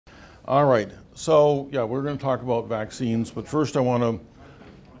All right, so yeah, we're going to talk about vaccines, but first I want to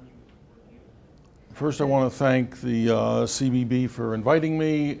thank the CBB for inviting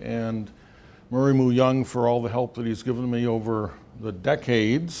me and Murray Moo Young for all the help that he's given me over the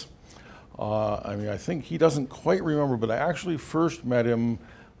decades. I think he doesn't quite remember, but I actually first met him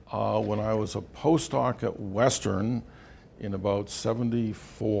when I was a postdoc at Western in about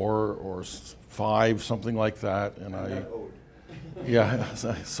 74 or 5, something like that, and yeah,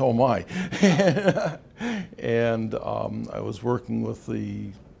 so am I. And I was working with the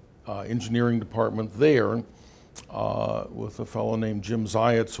engineering department there with a fellow named Jim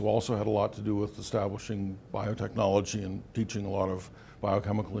Zayats, who also had a lot to do with establishing biotechnology and teaching a lot of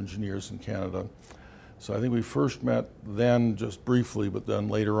biochemical engineers in Canada. So I think we first met then just briefly, but then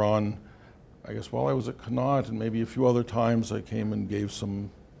later on, I guess while I was at Connaught and maybe a few other times, I came and gave some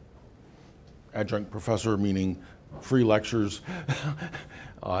adjunct professor, meaning free lectures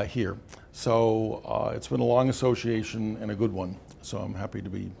here. So it's been a long association and a good one. So I'm happy to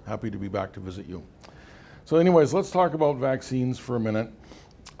be back to visit you. So anyways, let's talk about vaccines for a minute.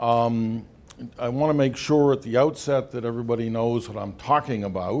 I want to make sure at the outset that everybody knows what I'm talking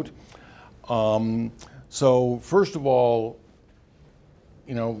about. So first of all,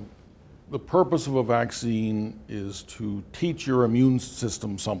 the purpose of a vaccine is to teach your immune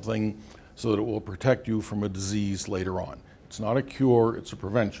system something so that it will protect you from a disease later on. It's not a cure, it's a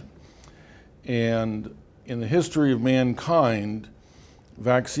prevention. And in the history of mankind,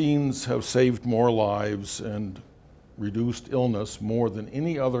 vaccines have saved more lives and reduced illness more than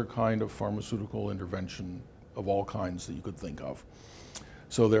any other kind of pharmaceutical intervention of all kinds that you could think of.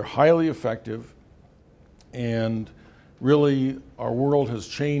 So they're highly effective, and really our world has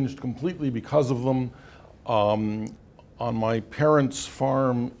changed completely because of them. On my parents'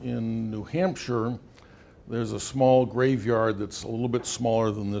 farm in New Hampshire, there's a small graveyard that's a little bit smaller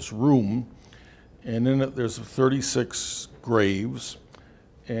than this room, and in it there's 36 graves,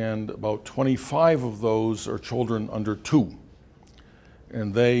 and about 25 of those are children under 2.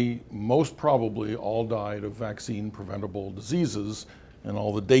 And they most probably all died of vaccine-preventable diseases, and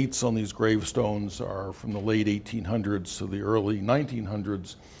all the dates on these gravestones are from the late 1800s to the early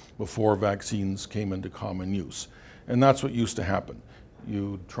 1900s, before vaccines came into common use. And that's what used to happen.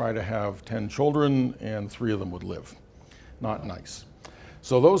 You'd try to have 10 children and 3 of them would live. Not nice.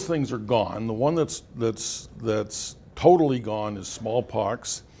 So those things are gone. The one that's totally gone is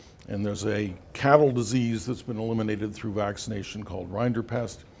smallpox, and there's a cattle disease that's been eliminated through vaccination called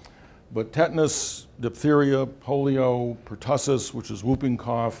rinderpest. But tetanus, diphtheria, polio, pertussis, which is whooping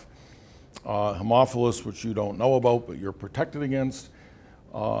cough, Haemophilus, which you don't know about but you're protected against,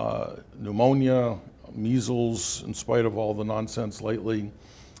 pneumonia, measles, in spite of all the nonsense lately,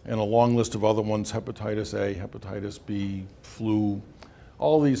 and a long list of other ones, hepatitis A, hepatitis B, flu.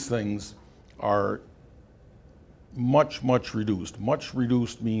 All these things are much, much reduced. Much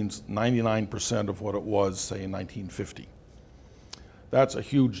reduced means 99% of what it was, say, in 1950. That's a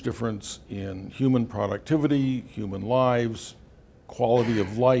huge difference in human productivity, human lives, quality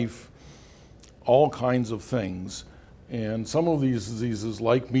of life, all kinds of things. And some of these diseases,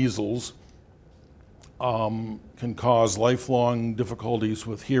 like measles, can cause lifelong difficulties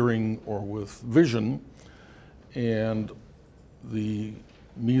with hearing or with vision. And the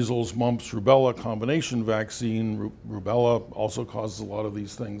measles, mumps, rubella combination vaccine, rubella also causes a lot of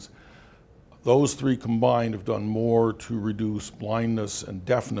these things. Those 3 combined have done more to reduce blindness and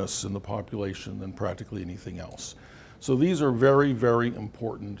deafness in the population than practically anything else. So these are very, very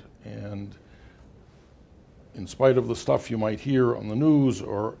important, and in spite of the stuff you might hear on the news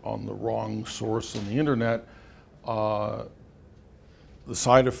or on the wrong source on the internet, the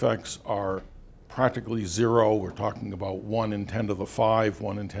side effects are practically 0. We're talking about 1 in 10 to the 5,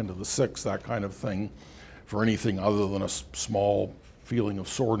 1 in 10 to the 6, that kind of thing, for anything other than a small feeling of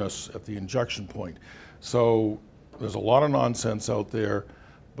soreness at the injection point. So there's a lot of nonsense out there,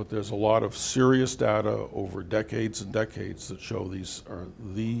 but there's a lot of serious data over decades and decades that show these are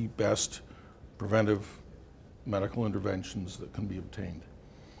the best preventive medical interventions that can be obtained.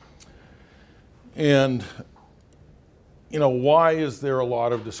 And why is there a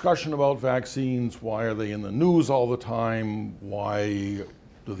lot of discussion about vaccines? Why are they in the news all the time? Why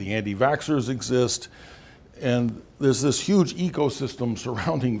do the anti-vaxxers exist? And there's this huge ecosystem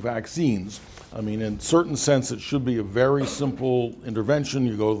surrounding vaccines. I mean, in a certain sense, it should be a very simple intervention.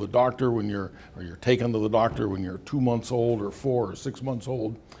 You go to the doctor or you're taken to the doctor when you're 2 months old or 4 or 6 months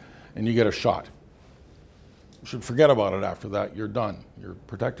old, and you get a shot. You should forget about it after that. You're done. You're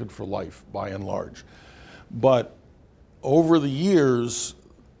protected for life, by and large. But over the years,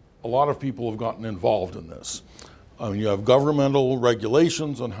 a lot of people have gotten involved in this. You have governmental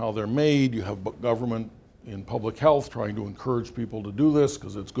regulations on how they're made. You have government in public health trying to encourage people to do this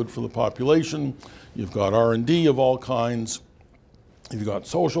because it's good for the population. You've got R&D of all kinds. You've got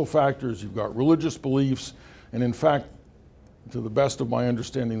social factors. You've got religious beliefs. And in fact, to the best of my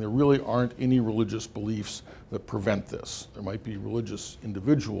understanding, there really aren't any religious beliefs that prevent this. There might be religious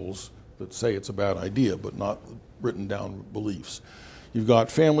individuals that say it's a bad idea, but not written down beliefs. You've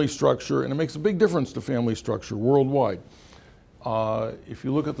got family structure, and it makes a big difference to family structure worldwide. If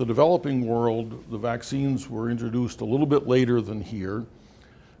you look at the developing world, the vaccines were introduced a little bit later than here,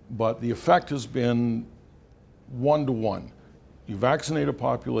 but the effect has been 1-to-1. You vaccinate a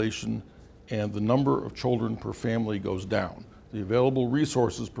population, and the number of children per family goes down. The available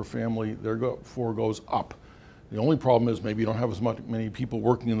resources per family, therefore, goes up. The only problem is maybe you don't have as many people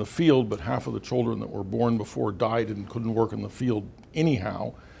working in the field, but half of the children that were born before died and couldn't work in the field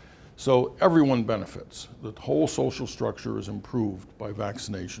anyhow. So everyone benefits. The whole social structure is improved by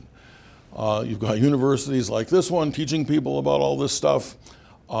vaccination. You've got universities like this one teaching people about all this stuff.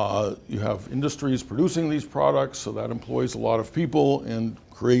 You have industries producing these products, so that employs a lot of people and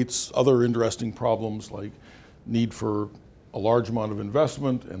creates other interesting problems like need for a large amount of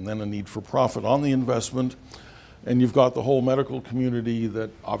investment and then a need for profit on the investment. And you've got the whole medical community that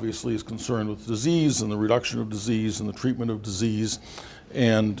obviously is concerned with disease and the reduction of disease and the treatment of disease.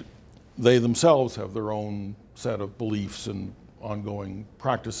 And they themselves have their own set of beliefs and ongoing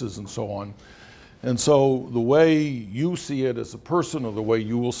practices and so on. And so the way you see it as a person, or the way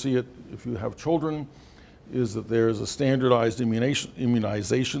you will see it if you have children, is that there's a standardized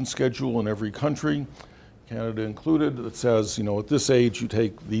immunization schedule in every country, Canada included, that says, at this age you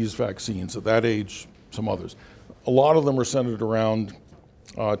take these vaccines, at that age some others. A lot of them are centered around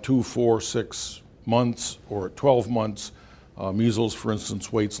 2, 4, 6 months or 12 months. Measles, for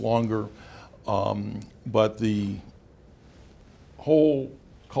instance, waits longer. But the whole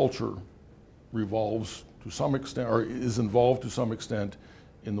culture revolves to some extent, or is involved to some extent,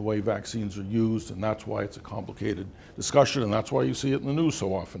 in the way vaccines are used, and that's why it's a complicated discussion, and that's why you see it in the news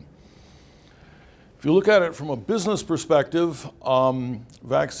so often. If you look at it from a business perspective,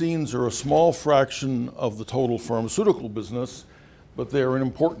 vaccines are a small fraction of the total pharmaceutical business, but they're an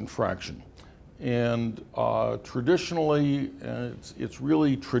important fraction. And traditionally, it's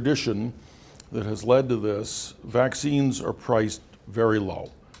really tradition that has led to this, vaccines are priced very low.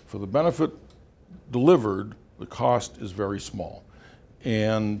 For the benefit delivered, the cost is very small.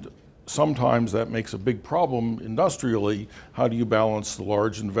 And sometimes that makes a big problem industrially. How do you balance the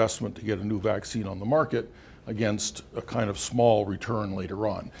large investment to get a new vaccine on the market against a kind of small return later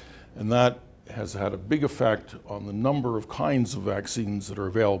on? And that has had a big effect on the number of kinds of vaccines that are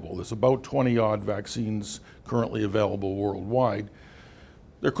available. There's about 20-odd vaccines currently available worldwide.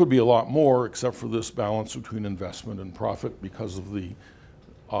 There could be a lot more, except for this balance between investment and profit because of the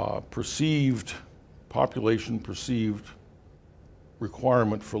population-perceived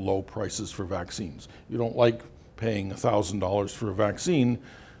requirement for low prices for vaccines. You don't like paying $1,000 for a vaccine,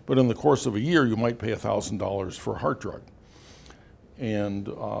 but in the course of a year, you might pay $1,000 for a heart drug. And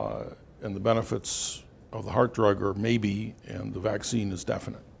the benefits of the heart drug are maybe, and the vaccine is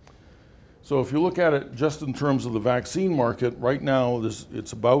definite. So if you look at it just in terms of the vaccine market, right now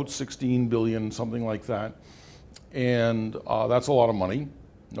it's about 16 billion, something like that. And that's a lot of money,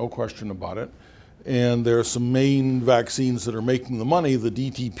 no question about it. And there are some main vaccines that are making the money. The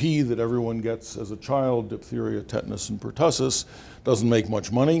DTP that everyone gets as a child, diphtheria, tetanus, and pertussis, doesn't make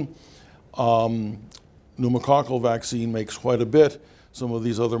much money. Pneumococcal vaccine makes quite a bit. Some of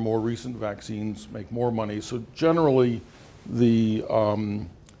these other more recent vaccines make more money. So generally the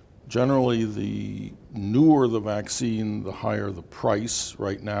newer the vaccine, the higher the price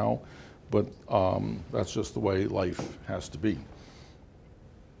right now. But that's just the way life has to be.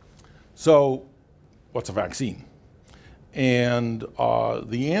 So what's a vaccine? And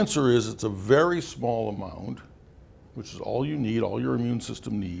the answer is it's a very small amount, which is all you need, all your immune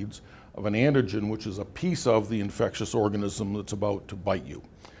system needs, of an antigen, which is a piece of the infectious organism that's about to bite you.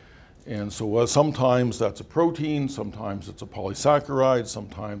 And so sometimes that's a protein, sometimes it's a polysaccharide,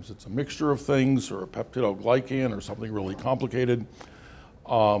 sometimes it's a mixture of things, or a peptidoglycan, or something really complicated.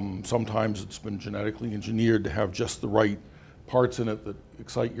 Sometimes it's been genetically engineered to have just the right parts in it that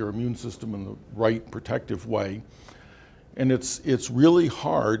excite your immune system in the right protective way. And it's really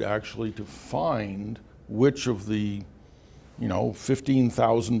hard actually to find which of the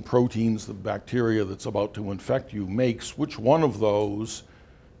 15,000 proteins the bacteria that's about to infect you makes, which one of those,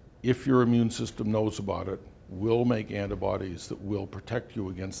 if your immune system knows about it, will make antibodies that will protect you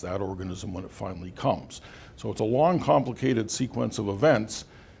against that organism when it finally comes. So it's a long, complicated sequence of events,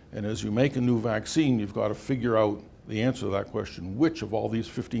 and as you make a new vaccine, you've got to figure out the answer to that question, which of all these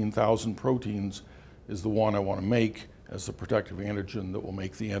 15,000 proteins is the one I want to make as the protective antigen that will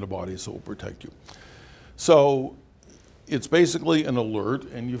make the antibodies that will protect you. So it's basically an alert,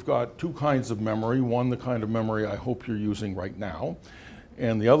 and you've got two kinds of memory. One, the kind of memory I hope you're using right now,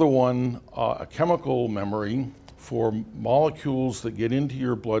 and the other one, a chemical memory for molecules that get into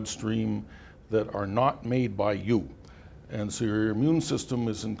your bloodstream that are not made by you. And so your immune system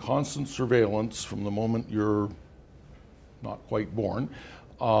is in constant surveillance from the moment you're not quite born,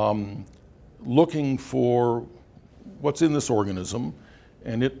 looking for what's in this organism,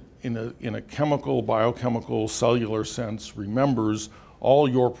 and it, in a chemical, biochemical, cellular sense, remembers all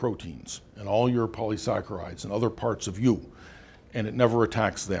your proteins and all your polysaccharides and other parts of you, and it never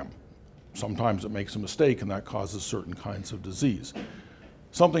attacks them. Sometimes it makes a mistake, and that causes certain kinds of disease.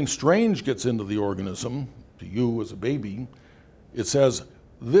 Something strange gets into the organism, to you as a baby. It says,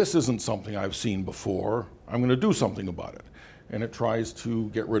 this isn't something I've seen before, I'm going to do something about it. And it tries to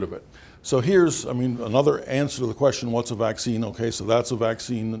get rid of it. So here's, another answer to the question, what's a vaccine? Okay, so that's a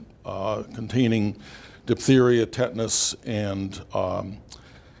vaccine containing diphtheria, tetanus, and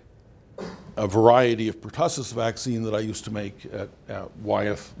a variety of pertussis vaccine that I used to make at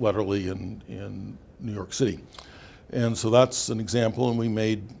Wyeth Letterly in New York City. And so that's an example, and we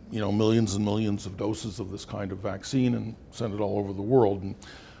made millions and millions of doses of this kind of vaccine and sent it all over the world. And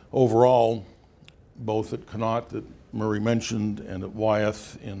overall, both at Connaught that Murray mentioned and at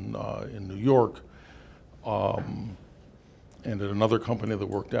Wyeth in New York, and at another company that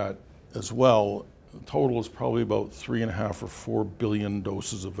worked at as well, the total is probably about 3.5 or 4 billion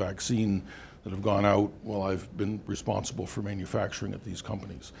doses of vaccine that have gone out while I've been responsible for manufacturing at these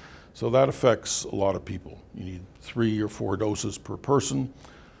companies. So that affects a lot of people. You need 3 or 4 doses per person,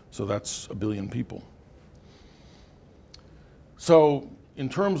 so that's 1 billion people. So in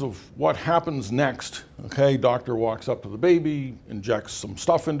terms of what happens next, okay, doctor walks up to the baby, injects some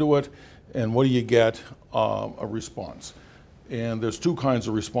stuff into it, and what do you get? A response. And there's two kinds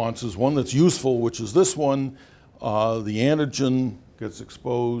of responses. One that's useful, which is this one. The antigen gets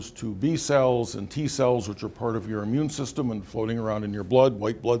exposed to B cells and T cells, which are part of your immune system and floating around in your blood,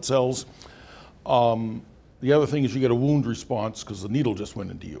 white blood cells. The other thing is you get a wound response because the needle just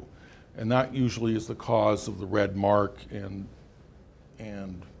went into you. And that usually is the cause of the red mark and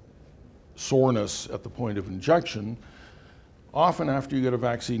soreness at the point of injection. Often after you get a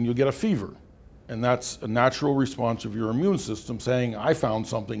vaccine, you'll get a fever. And that's a natural response of your immune system saying, I found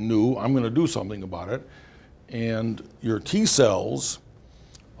something new, I'm going to do something about it. And your T cells,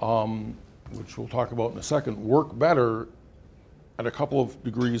 which we'll talk about in a second, work better at a couple of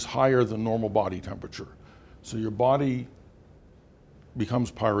degrees higher than normal body temperature. So your body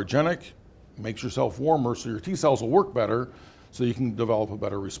becomes pyrogenic, makes yourself warmer, so your T cells will work better, so you can develop a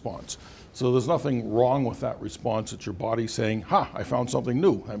better response. So there's nothing wrong with that response. It's your body saying, ha, I found something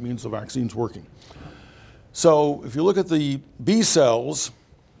new. That means the vaccine's working. So if you look at the B cells,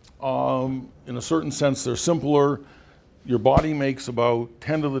 in a certain sense, they're simpler. Your body makes about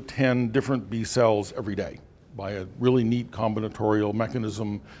 10 to the 10 different B cells every day by a really neat combinatorial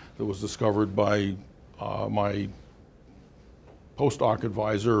mechanism that was discovered by my postdoc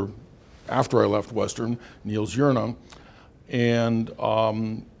advisor after I left Western, Niels Jurna. And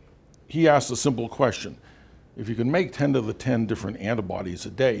he asked a simple question. If you can make 10 to the 10 different antibodies a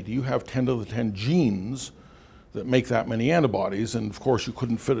day, do you have 10 to the 10 genes that make that many antibodies? And of course, you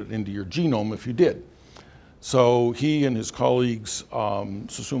couldn't fit it into your genome if you did. So he and his colleagues,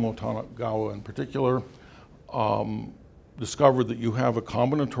 Susumu Tanagawa in particular, discovered that you have a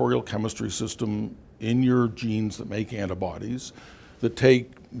combinatorial chemistry system in your genes that make antibodies that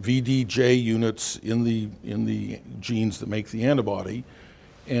take VDJ units in the genes that make the antibody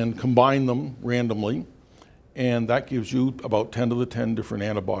and combine them randomly, and that gives you about 10 to the 10 different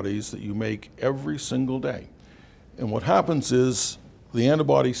antibodies that you make every single day. And what happens is the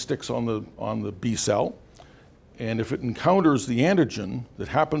antibody sticks on the B cell, and if it encounters the antigen that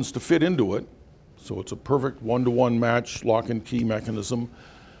happens to fit into it, so it's a perfect one-to-one match, lock and key mechanism,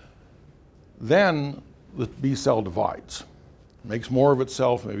 then the B cell divides. Makes more of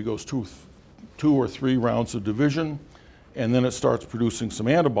itself, maybe goes two or three rounds of division, and then it starts producing some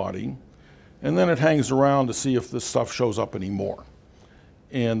antibody, and then it hangs around to see if this stuff shows up anymore.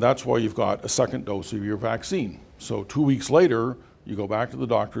 And that's why you've got a second dose of your vaccine. So 2 weeks later, you go back to the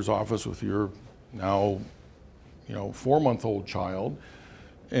doctor's office with your now 4-month-old child,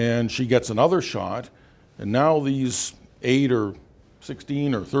 and she gets another shot, and now these 8 or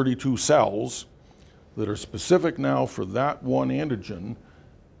 16 or 32 cells that are specific now for that one antigen,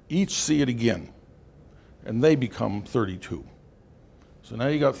 each see it again, and they become 32. So now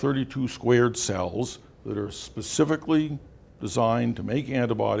you got 32 squared cells that are specifically designed to make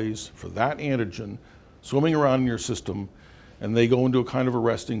antibodies for that antigen swimming around in your system, and they go into a kind of a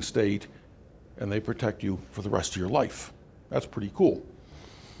resting state and they protect you for the rest of your life. That's pretty cool.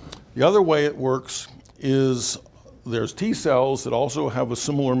 The other way it works is there's T cells that also have a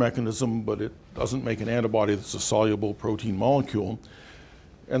similar mechanism, but it doesn't make an antibody that's a soluble protein molecule,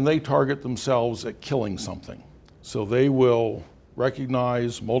 and they target themselves at killing something. So they will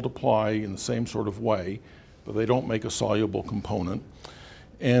recognize, multiply in the same sort of way, but they don't make a soluble component.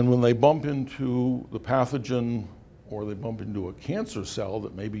 And when they bump into the pathogen or they bump into a cancer cell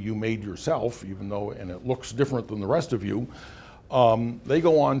that maybe you made yourself, even though, and it looks different than the rest of you, they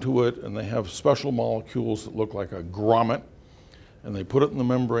go onto it and they have special molecules that look like a grommet, and they put it in the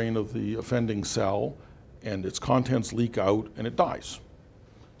membrane of the offending cell, and its contents leak out and it dies.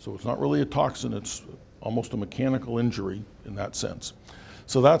 So it's not really a toxin, it's almost a mechanical injury in that sense.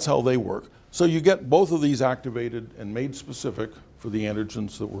 So that's how they work. So you get both of these activated and made specific for the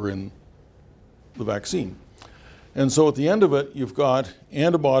antigens that were in the vaccine. And so at the end of it, you've got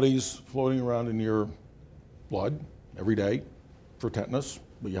antibodies floating around in your blood every day for tetanus,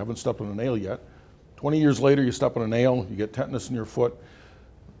 but you haven't stepped on a nail yet. 20 years later, you step on a nail, you get tetanus in your foot,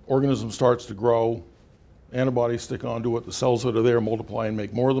 organism starts to grow, antibodies stick onto it, the cells that are there multiply and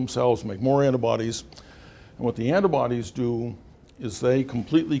make more of themselves, make more antibodies. And what the antibodies do is they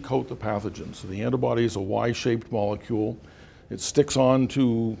completely coat the pathogen. So the antibody is a Y-shaped molecule. It sticks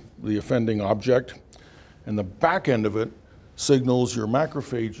onto the offending object, and the back end of it signals your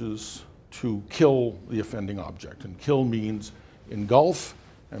macrophages to kill the offending object. And kill means engulf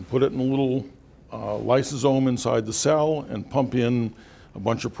and put it in a little lysosome inside the cell and pump in a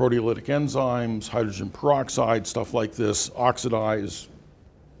bunch of proteolytic enzymes, hydrogen peroxide, stuff like this, oxidize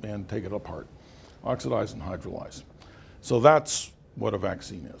and take it apart. Oxidize and hydrolyze. So that's what a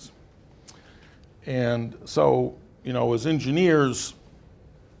vaccine is. And so, you know, as engineers,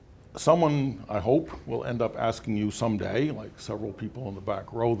 someone, I hope, will end up asking you someday, like several people in the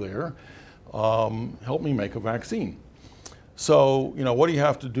back row there, help me make a vaccine. So, you know, what do you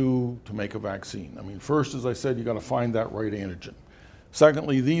have to do to make a vaccine? I mean, first, as I said, you got to find that right antigen.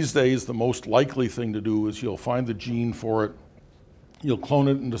 Secondly, these days, the most likely thing to do is you'll find the gene for it, you'll clone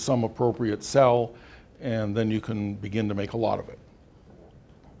it into some appropriate cell, and then you can begin to make a lot of it.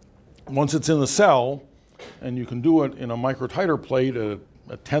 Once it's in the cell, and you can do it in a microtiter plate at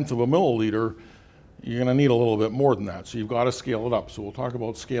a tenth of a milliliter, you're going to need a little bit more than that. So you've got to scale it up. So we'll talk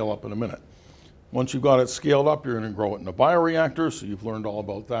about scale up in a minute. Once you've got it scaled up, you're going to grow it in a bioreactor. So you've learned all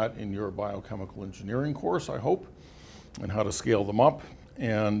about that in your biochemical engineering course, I hope, and how to scale them up.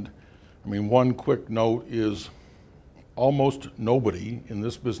 And I mean, one quick note is almost nobody in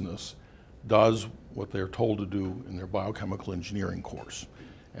this business does what they're told to do in their biochemical engineering course.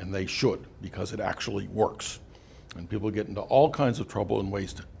 And they should, because it actually works. And people get into all kinds of trouble and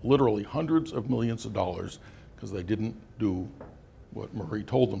waste literally hundreds of millions of dollars because they didn't do what Murray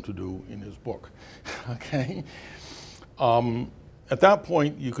told them to do in his book, okay? At that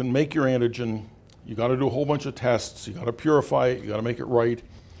point, you can make your antigen. You got to do a whole bunch of tests. You got to purify it. You got to make it right.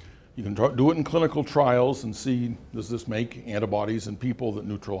 You can do it in clinical trials and see, does this make antibodies in people that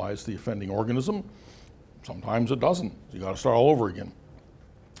neutralize the offending organism? Sometimes it doesn't. You got to start all over again.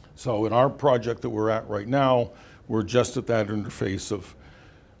 So in our project that we're at right now, we're just at that interface of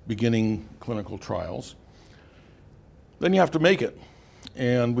beginning clinical trials. Then you have to make it.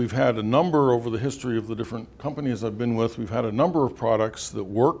 And we've had a number over the history of the different companies I've been with, we've had a number of products that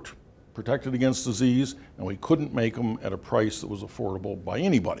worked, protected against disease, and we couldn't make them at a price that was affordable by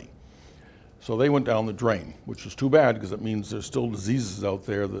anybody. So they went down the drain, which is too bad because it means there's still diseases out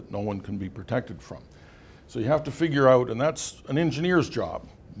there that no one can be protected from. So you have to figure out, and that's an engineer's job,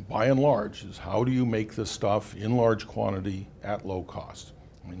 by and large, is how do you make this stuff in large quantity at low cost?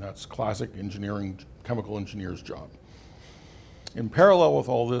 I mean, that's classic engineering, chemical engineer's job. In parallel with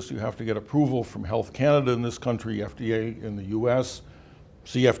all this, you have to get approval from Health Canada in this country, FDA in the US,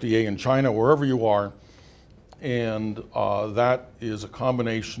 CFDA in China, wherever you are. And that is a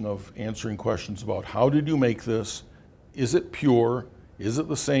combination of answering questions about how did you make this? Is it pure? Is it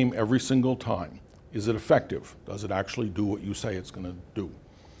the same every single time? Is it effective? Does it actually do what you say it's going to do?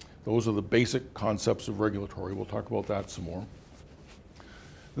 Those are the basic concepts of regulatory. We'll talk about that some more.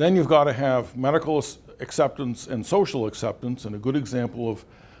 Then you've got to have medical acceptance and social acceptance, and a good example of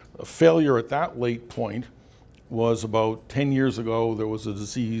a failure at that late point was about 10 years ago. There was a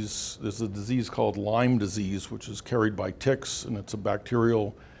disease, there's a disease called Lyme disease, which is carried by ticks, and it's a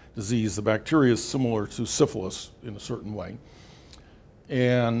bacterial disease. The bacteria is similar to syphilis in a certain way.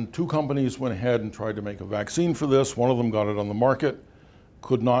 And two companies went ahead and tried to make a vaccine for this. One of them got it on the market,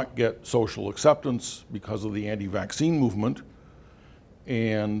 could not get social acceptance because of the anti-vaccine movement,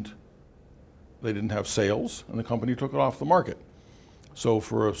 and they didn't have sales, and the company took it off the market. So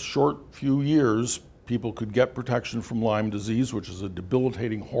for a short few years, people could get protection from Lyme disease, which is a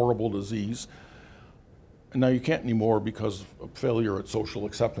debilitating, horrible disease. And now you can't anymore because of failure at social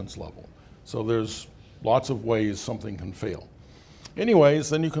acceptance level. So there's lots of ways something can fail. Anyways,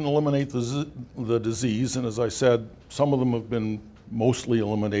 then you can eliminate the disease, and as I said, some of them have been mostly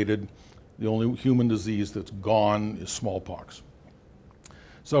eliminated. The only human disease that's gone is smallpox.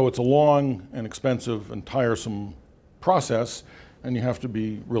 So it's a long and expensive and tiresome process, and you have to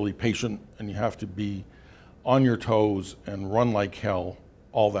be really patient, and you have to be on your toes and run like hell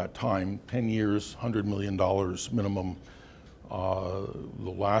all that time. 10 years, $100 million minimum.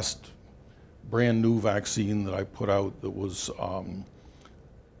 The last brand new vaccine that I put out that was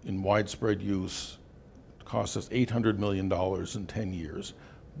in widespread use cost us $800 million in 10 years,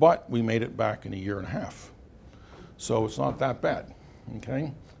 but we made it back in a year and a half. So it's not that bad,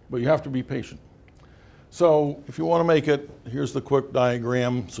 okay? But you have to be patient. So if you want to make it, here's the quick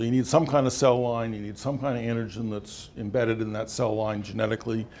diagram. So you need some kind of cell line, you need some kind of antigen that's embedded in that cell line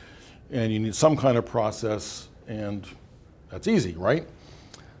genetically, and you need some kind of process, and that's easy, right?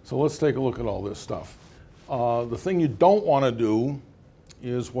 So let's take a look at all this stuff. The thing you don't want to do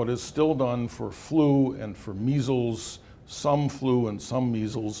is what is still done for flu and for measles, some flu and some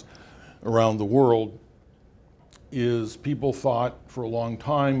measles around the world, is people thought for a long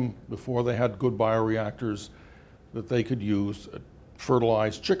time, before they had good bioreactors, that they could use a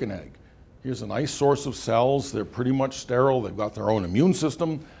fertilized chicken egg. Here's a nice source of cells. They're pretty much sterile. They've got their own immune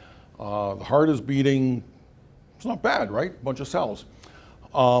system. The heart is beating. It's not bad, right? A bunch of cells.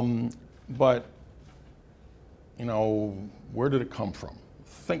 But, you know, where did it come from?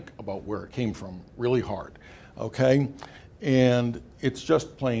 Think about where it came from really hard, okay? And it's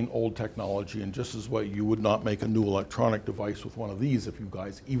just plain old technology, and just as well, you would not make a new electronic device with one of these if you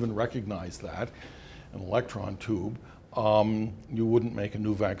guys even recognize that, an electron tube. You wouldn't make a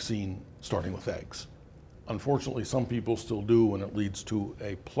new vaccine starting with eggs. Unfortunately, some people still do, and it leads to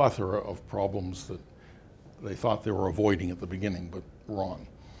a plethora of problems that they thought they were avoiding at the beginning, but wrong.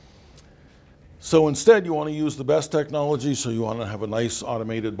 So instead, you want to use the best technology, so you want to have a nice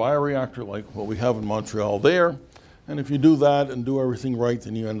automated bioreactor like what we have in Montreal there. And if you do that and do everything right,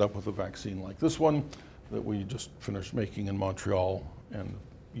 then you end up with a vaccine like this one that we just finished making in Montreal, and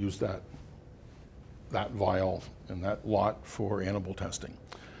use that vial and that lot for animal testing.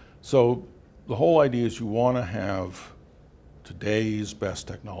 So the whole idea is you want to have today's best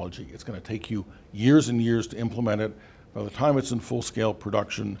technology. It's going to take you years and years to implement it. By the time it's in full-scale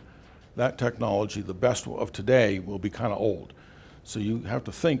production, that technology, the best of today, will be kind of old. So you have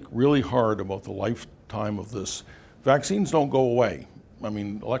to think really hard about the lifetime of this. Vaccines don't go away. I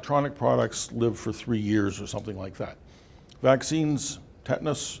mean, electronic products live for 3 years or something like that. Vaccines,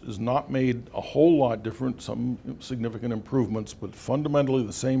 tetanus is not made a whole lot different, some significant improvements, but fundamentally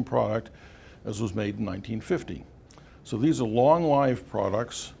the same product as was made in 1950. So these are long-lived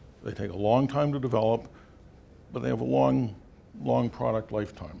products. They take a long time to develop, but they have a long product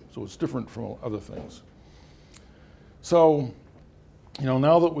lifetime. So it's different from other things. So, you know,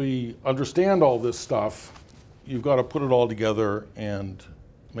 now that we understand all this stuff, you've got to put it all together and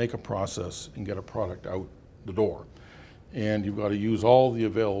make a process and get a product out the door. And you've got to use all the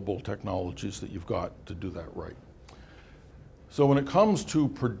available technologies that you've got to do that right. So when it comes to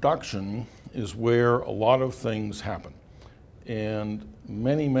production is where a lot of things happen. And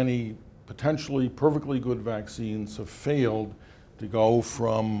many potentially perfectly good vaccines have failed to go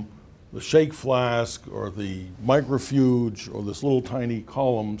from the shake flask or the microfuge or this little tiny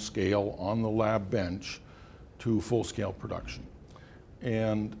column scale on the lab bench to full-scale production.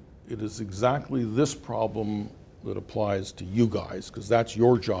 And it is exactly this problem that applies to you guys, because that's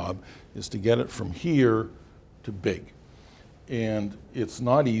your job, is to get it from here to big. And it's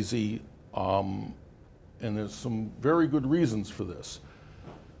not easy, and there's some very good reasons for this.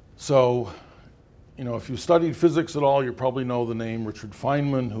 So, you know, if you studied physics at all, you probably know the name Richard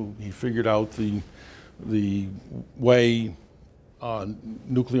Feynman, who he figured out the way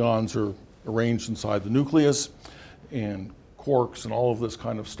nucleons are arranged inside the nucleus, and quarks and all of this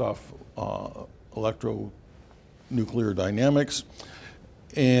kind of stuff, electronuclear dynamics.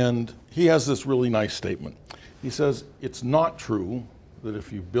 And he has this really nice statement. He says, it's not true that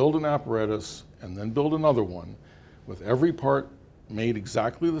if you build an apparatus and then build another one with every part made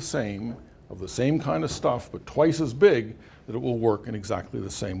exactly the same, of the same kind of stuff, but twice as big, that it will work in exactly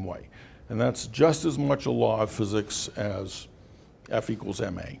the same way. And that's just as much a law of physics as F equals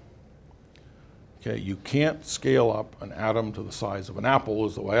ma. Okay, you can't scale up an atom to the size of an apple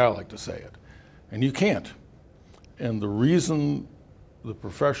is the way I like to say it. And you can't. And the reason the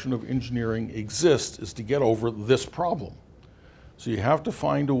profession of engineering exists is to get over this problem. So you have to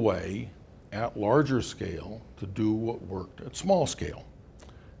find a way at larger scale to do what worked at small scale.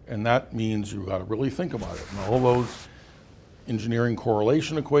 And that means you've got to really think about it. And all those engineering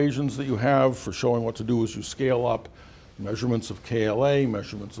correlation equations that you have for showing what to do as you scale up, measurements of KLA,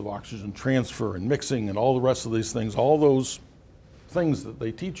 measurements of oxygen transfer and mixing and all the rest of these things, all those things that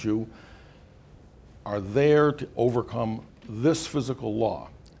they teach you are there to overcome this physical law.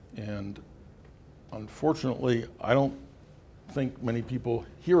 And unfortunately, I don't think many people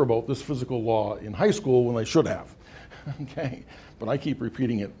hear about this physical law in high school when they should have, okay? But I keep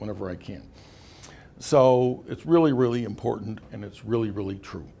repeating it whenever I can. So it's really, really important, and it's really, really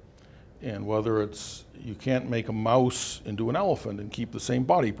true. And whether it's, you can't make a mouse into an elephant and keep the same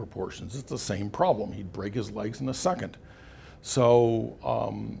body proportions, it's the same problem. He'd break his legs in a second. So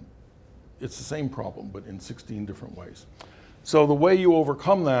it's the same problem, but in 16 different ways. So the way you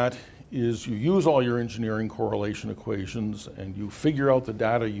overcome that is you use all your engineering correlation equations and you figure out the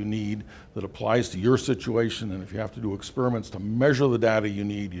data you need that applies to your situation, and if you have to do experiments to measure the data you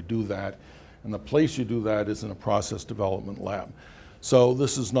need, you do that. And the place you do that is in a process development lab. So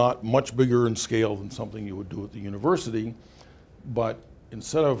this is not much bigger in scale than something you would do at the university, but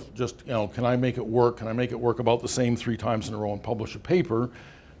instead of just, you know, can I make it work? Can I make it work about the same 3 times in a row and publish a paper?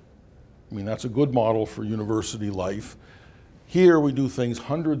 I mean, that's a good model for university life. Here we do things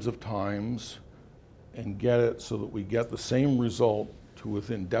hundreds of times and get it so that we get the same result to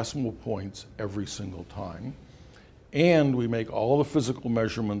within decimal points every single time. And we make all the physical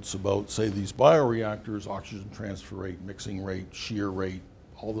measurements about, say, these bioreactors, oxygen transfer rate, mixing rate, shear rate,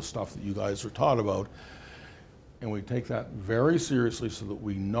 all the stuff that you guys are taught about. And we take that very seriously so that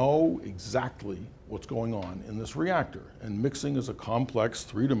we know exactly what's going on in this reactor. And mixing is a complex,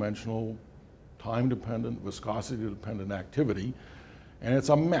 3-dimensional, time-dependent, viscosity-dependent activity, and it's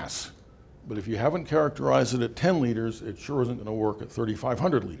a mess. But if you haven't characterized it at 10 liters, it sure isn't going to work at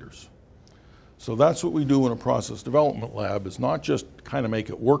 3,500 liters. So that's what we do in a process development lab, is not just kind of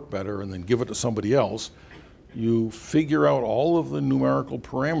make it work better and then give it to somebody else. You figure out all of the numerical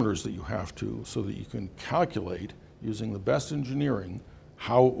parameters that you have to so that you can calculate, using the best engineering,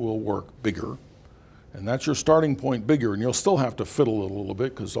 how it will work bigger. And that's your starting point, bigger, and you'll still have to fiddle it a little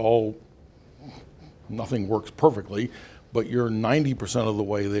bit because nothing works perfectly, but you're 90% of the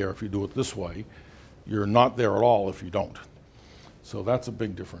way there if you do it this way. You're not there at all if you don't. So that's a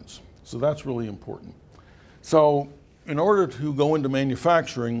big difference. So that's really important. So in order to go into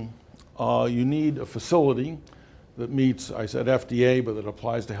manufacturing, you need a facility that meets, I said FDA, but it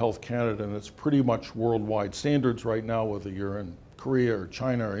applies to Health Canada, and it's pretty much worldwide standards right now, whether you're in Korea or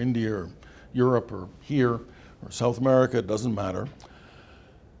China or India or Europe or here or South America, it doesn't matter.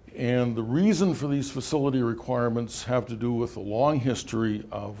 And the reason for these facility requirements have to do with a long history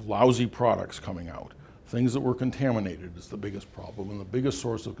of lousy products coming out. Things that were contaminated is the biggest problem, and the biggest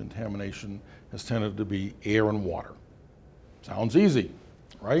source of contamination has tended to be air and water. Sounds easy,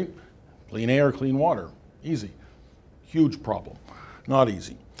 right? Clean air, clean water, easy. Huge problem, not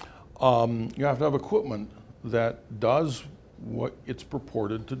easy. You have to have equipment that does what it's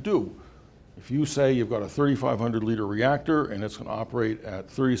purported to do. If you say you've got a 3,500 liter reactor and it's going to operate at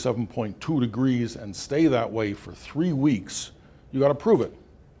 37.2 degrees and stay that way for 3 weeks, you got to prove it.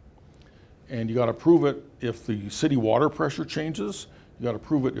 And you got to prove it if the city water pressure changes. You got to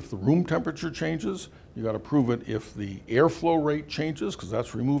prove it if the room temperature changes. You got to prove it if the airflow rate changes, because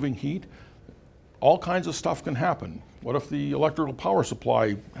that's removing heat. All kinds of stuff can happen. What if the electrical power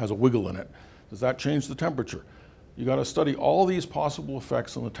supply has a wiggle in it? Does that change the temperature? You got to study all these possible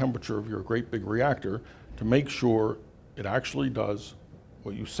effects on the temperature of your great big reactor to make sure it actually does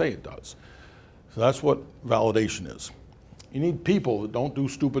what you say it does. So that's what validation is. You need people that don't do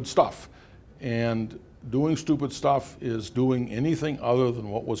stupid stuff. And doing stupid stuff is doing anything other than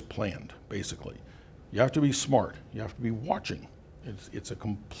what was planned, basically. You have to be smart. You have to be watching. It's a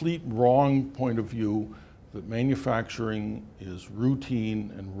complete wrong point of view that manufacturing is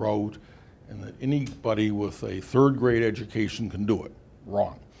routine and rote, and that anybody with a 3rd grade education can do it.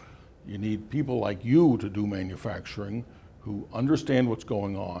 Wrong. You need people like you to do manufacturing who understand what's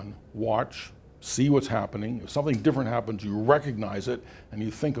going on, watch, see what's happening. If something different happens, you recognize it and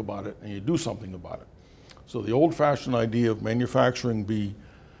you think about it and you do something about it. So the old-fashioned idea of manufacturing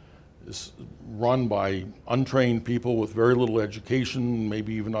is run by untrained people with very little education,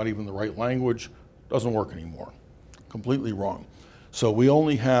 maybe even not even the right language, doesn't work anymore. Completely wrong. So we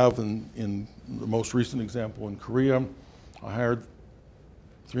only have, in the most recent example in Korea, I hired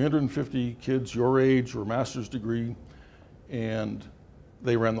 350 kids your age or master's degree, and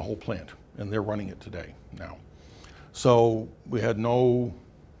they ran the whole plant, and they're running it today now. So we had no,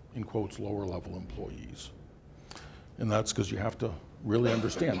 in quotes, lower level employees. And that's because you have to really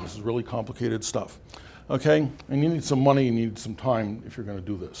understand. This is really complicated stuff. Okay, and you need some money, you need some time if you're going to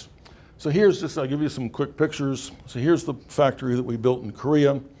do this. So here's just, I'll give you some quick pictures. So here's the factory that we built in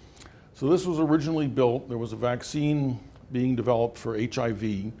Korea. So this was originally built, there was a vaccine being developed for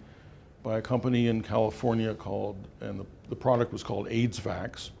HIV by a company in California called, and the product was called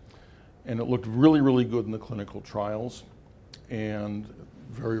AIDSvax. And it looked really, really good in the clinical trials and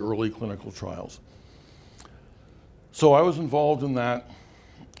very early clinical trials. So I was involved in that,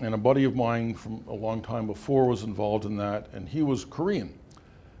 and a buddy of mine from a long time before was involved in that, and he was Korean.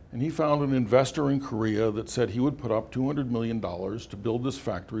 And he found an investor in Korea that said he would put up $200 million to build this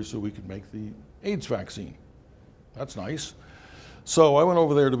factory so we could make the AIDS vaccine. That's nice. So I went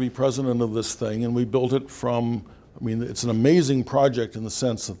over there to be president of this thing, and we built it from, I mean, it's an amazing project in the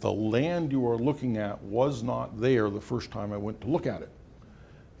sense that the land you are looking at was not there the first time I went to look at it.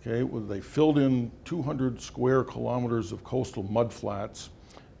 Okay, well, they filled in 200 square kilometers of coastal mudflats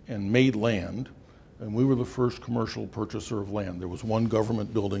and made land, and we were the first commercial purchaser of land. There was one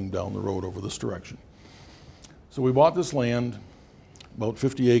government building down the road over this direction. So we bought this land, about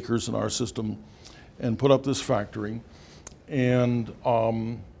 50 acres in our system, and put up this factory. And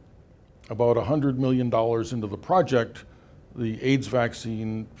about $100 million into the project, the AIDS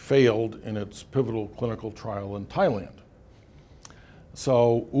vaccine failed in its pivotal clinical trial in Thailand.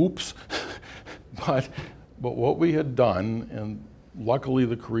 So, oops, but what we had done, and luckily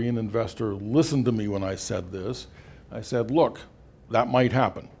the Korean investor listened to me when I said this, I said, look, that might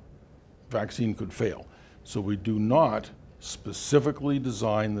happen. Vaccine could fail. So we do not specifically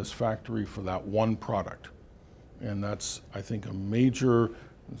design this factory for that one product. And that's, I think, a major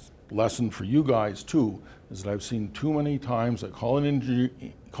lesson for you guys too, is that I've seen too many times that call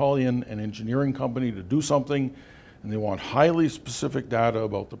in an engineering company to do something, and they want highly specific data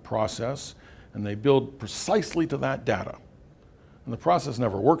about the process, and they build precisely to that data. And the process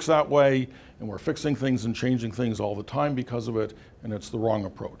never works that way, and we're fixing things and changing things all the time because of it, and it's the wrong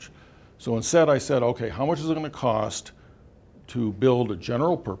approach. So instead I said, okay, how much is it going to cost to build a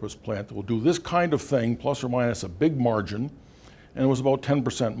general purpose plant that will do this kind of thing, plus or minus a big margin, and it was about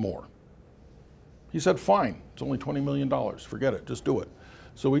 10% more. He said, fine, it's only $20 million, forget it, just do it.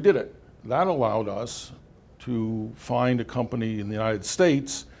 So we did it. That allowed us to find a company in the United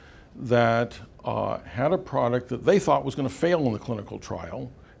States that had a product that they thought was going to fail in the clinical trial,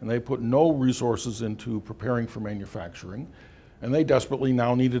 and they put no resources into preparing for manufacturing, and they desperately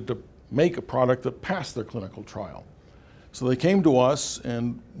now needed to make a product that passed their clinical trial. So they came to us,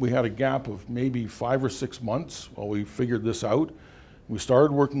 and we had a gap of maybe 5 or 6 months while we figured this out. We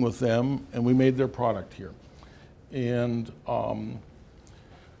started working with them, and we made their product here. And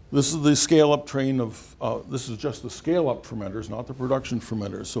this is the scale-up train of, this is just the scale-up fermenters, not the production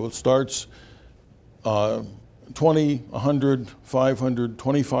fermenters. So it starts 20, 100, 500,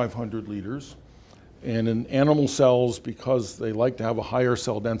 2,500 liters. And in animal cells, because they like to have a higher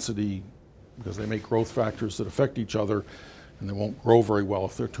cell density, because they make growth factors that affect each other, and they won't grow very well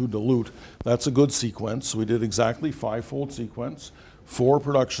if they're too dilute, that's a good sequence. So we did exactly 5-fold sequence, 4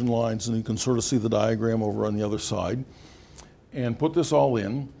 production lines, and you can sort of see the diagram over on the other side, and put this all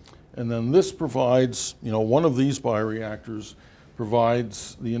in. And then this provides, you know, one of these bioreactors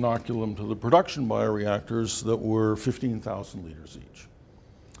provides the inoculum to the production bioreactors that were 15,000 liters each.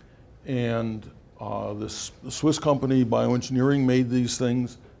 And the Swiss company, Bioengineering, made these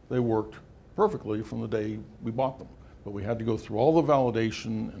things. They worked perfectly from the day we bought them. But we had to go through all the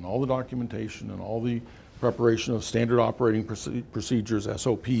validation and all the documentation and all the preparation of standard operating procedures,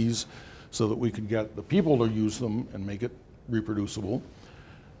 SOPs, so that we could get the people to use them and make it reproducible.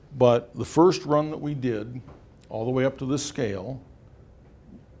 But the first run that we did, all the way up to this scale,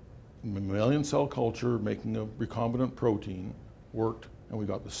 mammalian cell culture making a recombinant protein worked, and we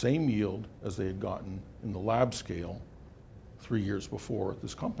got the same yield as they had gotten in the lab scale 3 years before at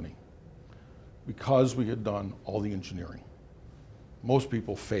this company, because we had done all the engineering. Most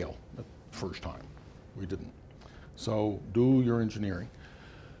people fail at the first time. We didn't. So do your engineering.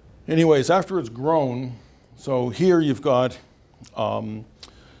 Anyways, after it's grown, so here you've got,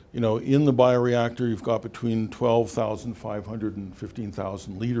 you know, in the bioreactor, you've got between 12,500 and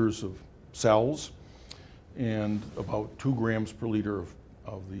 15,000 liters of cells, and about 2 grams per liter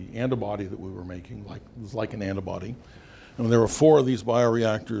of the antibody that we were making, like, it was like an antibody. And there were 4 of these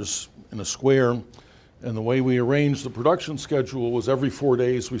bioreactors in a square, And the way we arranged the production schedule was every 4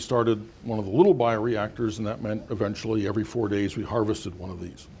 days we started one of the little bioreactors, and that meant eventually every 4 days we harvested one of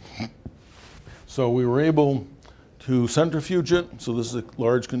these. So we were able to centrifuge it. So this is a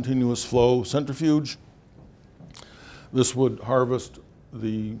large continuous flow centrifuge. This would harvest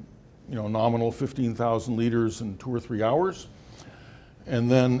the nominal 15,000 liters in 2 or 3 hours. And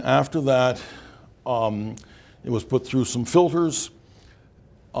then after that, it was put through some filters,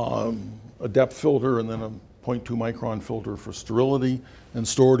 a depth filter and then a 0.2 micron filter for sterility, and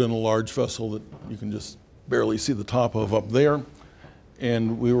stored in a large vessel that you can just barely see the top of up there.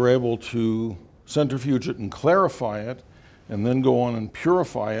 And we were able to centrifuge it and clarify it, and then go on and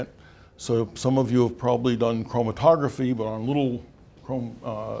purify it. So some of you have probably done chromatography, but on little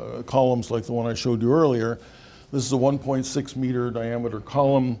columns like the one I showed you earlier. This is a 1.6 meter diameter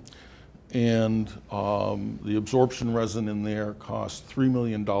column, and the absorption resin in there cost $3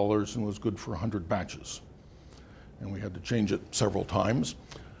 million and was good for 100 batches. And we had to change it several times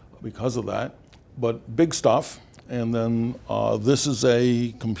because of that, but big stuff. And then this is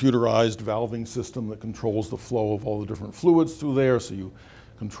a computerized valving system that controls the flow of all the different fluids through there. So you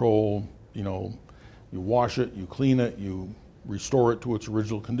control, you wash it, you clean it, you restore it to its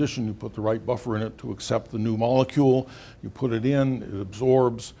original condition, you put the right buffer in it to accept the new molecule, you put it in, it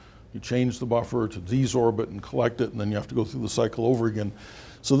absorbs, you change the buffer to desorb it and collect it, and then you have to go through the cycle over again.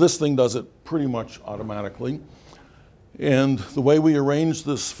 So this thing does it pretty much automatically. And the way we arranged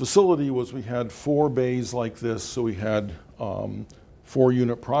this facility was we had 4 bays like this, so we had 4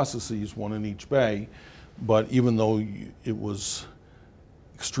 unit processes, 1 in each bay. But even though it was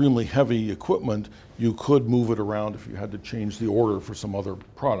extremely heavy equipment, you could move it around if you had to change the order for some other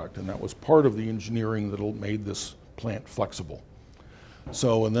product. And that was part of the engineering that made this plant flexible.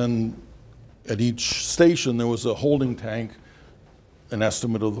 So, and then at each station there was a holding tank, an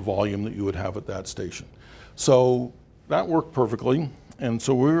estimate of the volume that you would have at that station. So that worked perfectly. And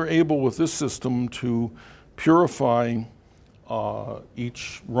so we were able with this system to purify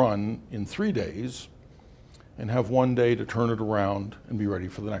each run in 3 days and have 1 day to turn it around and be ready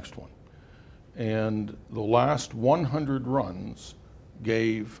for the next one. And the last 100 runs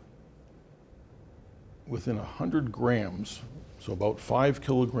gave within 100 grams, so about 5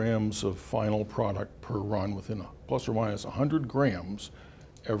 kilograms of final product per run within plus or minus 100 grams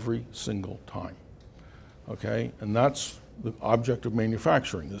every single time. Okay, and that's the object of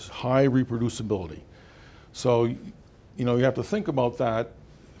manufacturing, this high reproducibility. So, you have to think about that.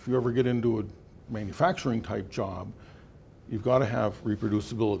 If you ever get into a manufacturing type job, you've got to have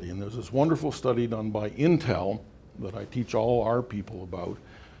reproducibility. And there's this wonderful study done by Intel that I teach all our people about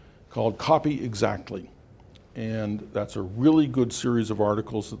called Copy Exactly. And that's a really good series of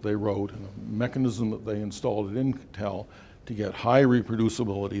articles that they wrote and a mechanism that they installed at Intel to get high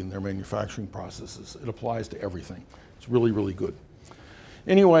reproducibility in their manufacturing processes. It applies to everything. It's really, really good.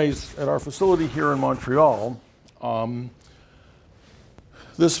 Anyways, at our facility here in Montreal,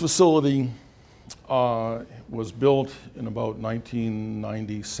 this facility was built in about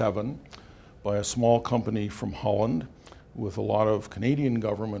 1997 by a small company from Holland with a lot of Canadian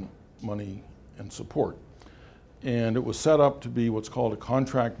government money and support. And it was set up to be what's called a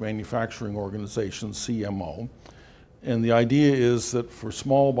contract manufacturing organization, CMO. And the idea is that for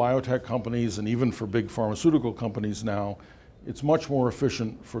small biotech companies and even for big pharmaceutical companies now, it's much more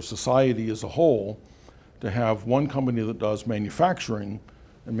efficient for society as a whole to have one company that does manufacturing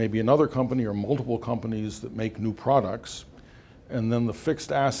and maybe another company or multiple companies that make new products. And then the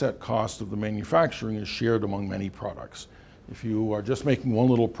fixed asset cost of the manufacturing is shared among many products. If you are just making one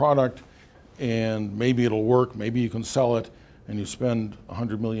little product and maybe it'll work, maybe you can sell it, and you spend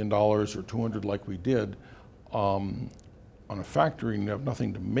 $100 million or 200 like we did, on a factory and you have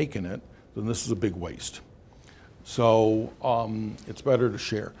nothing to make in it, then this is a big waste. So it's better to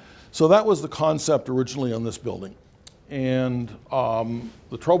share. So that was the concept originally on this building. And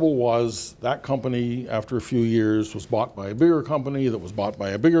the trouble was that company, after a few years, was bought by a bigger company that was bought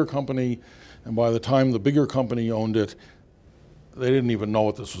by a bigger company. And by the time the bigger company owned it, they didn't even know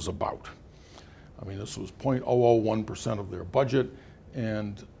what this was about. I mean, this was 0.001% of their budget,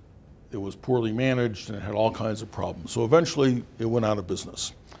 and it was poorly managed and it had all kinds of problems. So eventually it went out of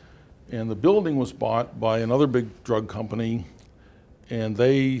business. And the building was bought by another big drug company, and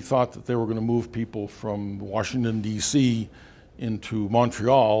they thought that they were going to move people from Washington, D.C. into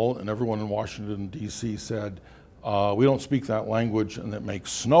Montreal, and everyone in Washington, D.C. said, we don't speak that language and it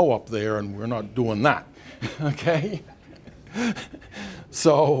makes snow up there and we're not doing that, okay?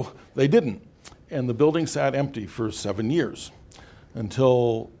 So they didn't. And the building sat empty for 7 years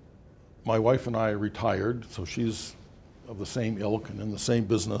until my wife and I retired, so she's of the same ilk and in the same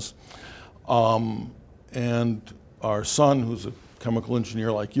business. And our son, who's a chemical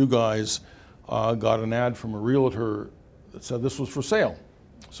engineer like you guys, got an ad from a realtor that said this was for sale.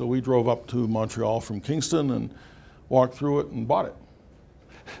 So we drove up to Montreal from Kingston and walked through it and bought it.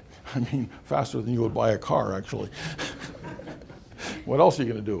 I mean, faster than you would buy a car, actually. What else are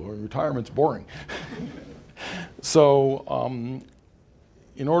you going to do? Retirement's boring. So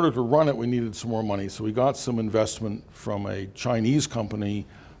in order to run it, we needed some more money. So we got some investment from a Chinese company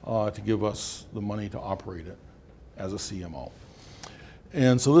to give us the money to operate it as a CMO.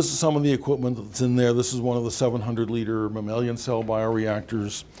 And so this is some of the equipment that's in there. This is one of the 700-liter mammalian cell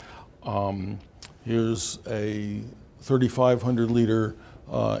bioreactors. Here's a 3,500-liter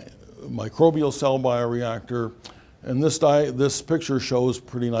microbial cell bioreactor. And this picture shows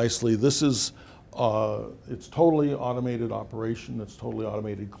pretty nicely. This is, it's totally automated operation. It's totally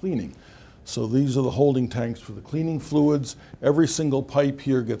automated cleaning. So these are the holding tanks for the cleaning fluids. Every single pipe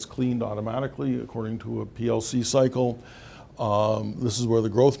here gets cleaned automatically according to a PLC cycle. This is where the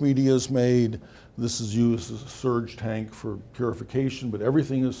growth media is made. This is used as a surge tank for purification, but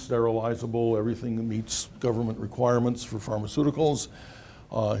everything is sterilizable. Everything meets government requirements for pharmaceuticals.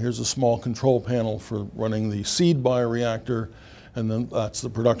 Here's a small control panel for running the seed bioreactor, and then that's the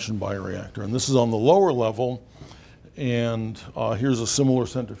production bioreactor. And this is on the lower level, and here's a similar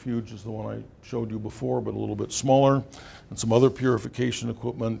centrifuge as the one I showed you before, but a little bit smaller, and some other purification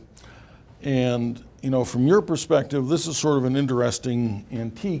equipment. And you know, from your perspective, this is sort of an interesting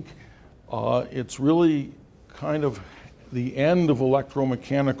antique. It's really kind of the end of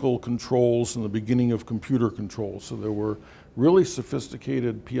electromechanical controls and the beginning of computer controls. So there were really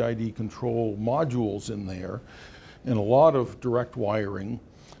sophisticated PID control modules in there and a lot of direct wiring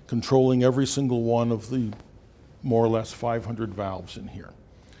controlling every single one of the more or less 500 valves in here.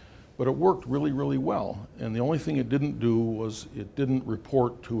 But it worked really, really well. And the only thing it didn't do was it didn't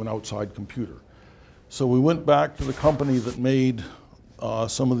report to an outside computer. So we went back to the company that made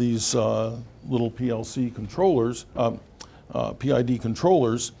some of these little PLC controllers, PID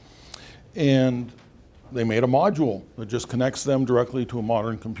controllers, and they made a module that just connects them directly to a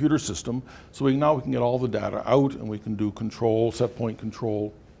modern computer system. So now we can get all the data out and we can do control, set point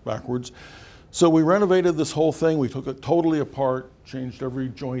control backwards. So we renovated this whole thing. We took it totally apart, changed every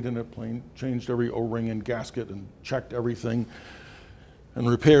joint in it, changed every O-ring and gasket, and checked everything, and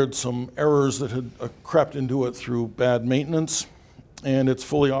repaired some errors that had crept into it through bad maintenance. And it's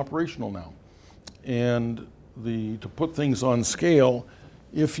fully operational now. And to put things on scale,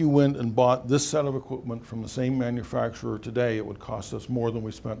 if you went and bought this set of equipment from the same manufacturer today, it would cost us more than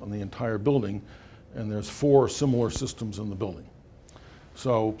we spent on the entire building. And there's 4 similar systems in the building.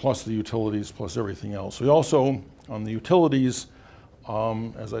 So plus the utilities, plus everything else. We also, on the utilities,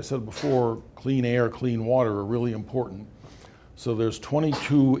 as I said before, clean air, clean water are really important. So there's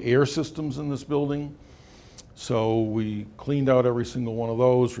 22 air systems in this building. So we cleaned out every single one of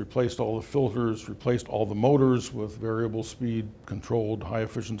those, replaced all the filters, replaced all the motors with variable speed controlled high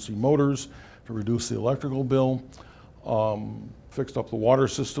efficiency motors to reduce the electrical bill, fixed up the water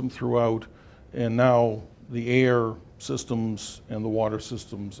system throughout, and now the air systems and the water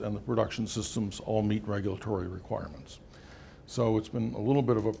systems and the production systems all meet regulatory requirements. So it's been a little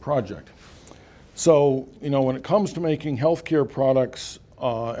bit of a project. So, you know, when it comes to making healthcare products,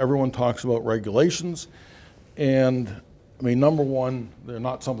 everyone talks about regulations. And I mean, number one, they're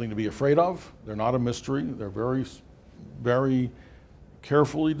not something to be afraid of. They're not a mystery. They're very, very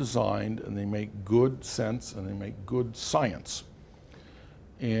carefully designed, and they make good sense and they make good science.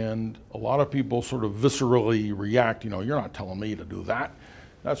 And a lot of people sort of viscerally react, you know, you're not telling me to do that.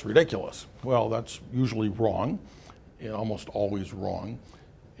 That's ridiculous. Well, that's usually wrong, and almost always wrong.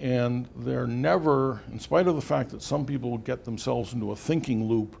 And they're never, in spite of the fact that some people get themselves into a thinking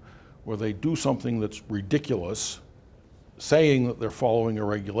loop where they do something that's ridiculous, saying that they're following a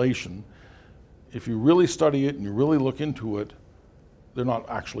regulation, if you really study it and you really look into it, they're not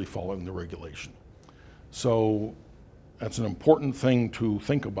actually following the regulation. So that's an important thing to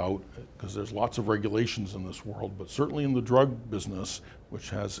think about, because there's lots of regulations in this world, but certainly in the drug business, which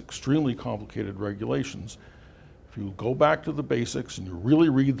has extremely complicated regulations, if you go back to the basics and you really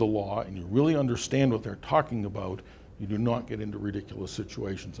read the law and you really understand what they're talking about, you do not get into ridiculous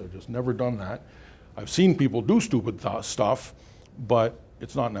situations. I've just never done that. I've seen people do stupid stuff, but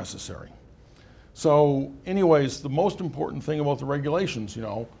it's not necessary. So anyways, the most important thing about the regulations, you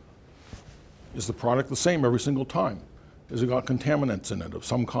know, is the product the same every single time? Has it got contaminants in it of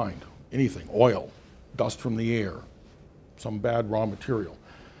some kind? Anything, oil, dust from the air, some bad raw material.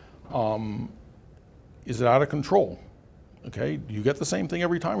 Is it out of control? Okay, do you get the same thing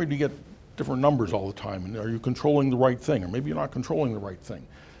every time, or do you get different numbers all the time? And are you controlling the right thing? Or maybe you're not controlling the right thing.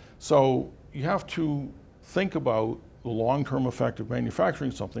 So you have to think about the long-term effect of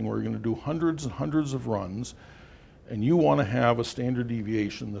manufacturing something where you're going to do hundreds and hundreds of runs, and you want to have a standard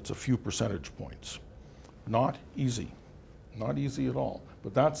deviation that's a few percentage points. Not easy. Not easy at all.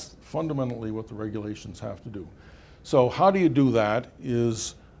 But that's fundamentally what the regulations have to do. So how do you do that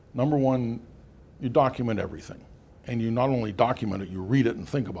is, number one, you document everything. And you not only document it, you read it and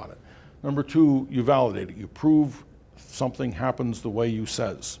think about it. Number two, you validate it. You prove something happens the way you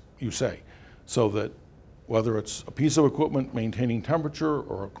say. So that whether it's a piece of equipment maintaining temperature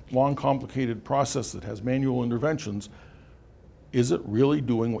or a long, complicated process that has manual interventions, is it really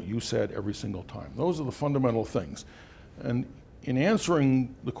doing what you said every single time? Those are the fundamental things. And in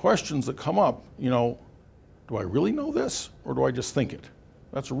answering the questions that come up, you know, do I really know this or do I just think it?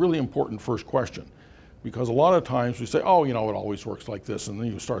 That's a really important first question. Because a lot of times we say, oh, you know, it always works like this, and then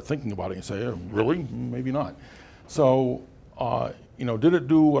you start thinking about it and say, really? Maybe not. So, you know, did it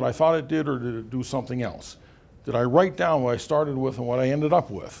do what I thought it did, or did it do something else? Did I write down what I started with and what I ended up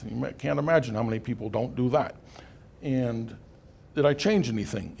with? You can't imagine how many people don't do that. And did I change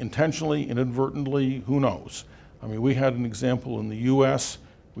anything? Intentionally, inadvertently, who knows? I mean, we had an example in the US.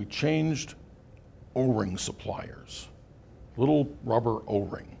 We changed O-ring suppliers, little rubber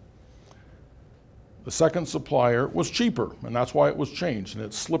O-ring. The second supplier was cheaper, and that's why it was changed, and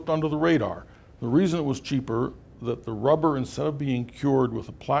it slipped under the radar. The reason it was cheaper, that the rubber, instead of being cured with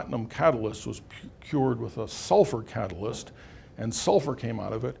a platinum catalyst, was cured with a sulfur catalyst, and sulfur came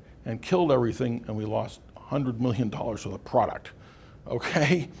out of it and killed everything, and we lost $100 million for the product,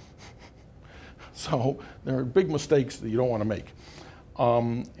 okay? So there are big mistakes that you don't want to make.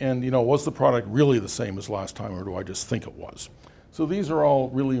 And, you know, was the product really the same as last time, or do I just think it was? So these are all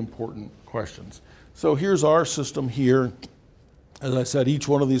really important questions. So here's our system here. As I said, each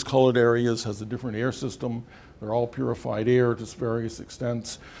one of these colored areas has a different air system. They're all purified air to various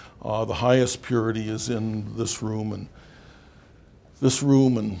extents. The highest purity is in this room and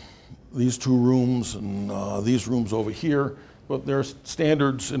these two rooms and these rooms over here. But there's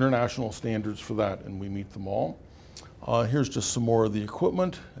standards, international standards for that, and we meet them all. Here's just some more of the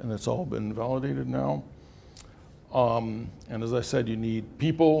equipment, and it's all been validated now. And as I said, you need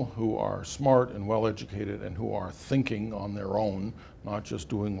people who are smart and well-educated and who are thinking on their own, not just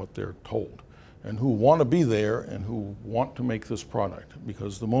doing what they're told, and who want to be there and who want to make this product,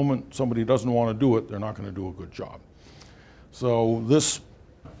 because the moment somebody doesn't want to do it, they're not going to do a good job. So this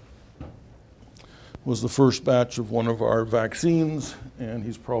was the first batch of one of our vaccines, and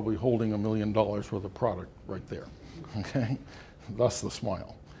he's probably holding $1 million worth of product right there, okay? Thus the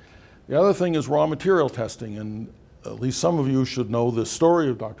smile. The other thing is raw material testing, and at least some of you should know this story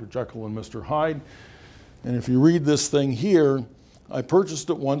of Dr. Jekyll and Mr. Hyde. And if you read this thing here, I purchased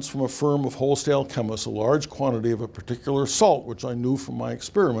it once from a firm of wholesale chemists, a large quantity of a particular salt, which I knew from my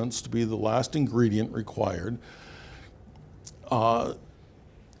experiments to be the last ingredient required.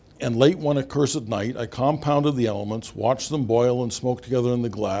 And late one accursed night, I compounded the elements, watched them boil and smoke together in the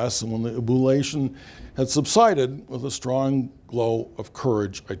glass, and when the ebullition had subsided, with a strong glow of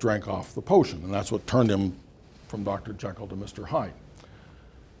courage, I drank off the potion, and that's what turned him from Dr. Jekyll to Mr. Hyde.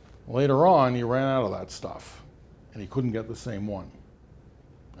 Later on, he ran out of that stuff, and he couldn't get the same one,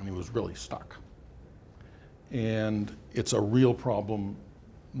 and he was really stuck. And it's a real problem,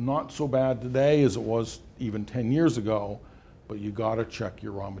 not so bad today as it was even 10 years ago, but you gotta check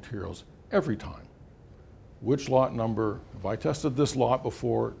your raw materials every time. Which lot number? Have I tested this lot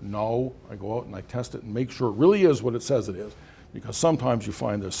before? No. I go out and I test it and make sure it really is what it says it is, because sometimes you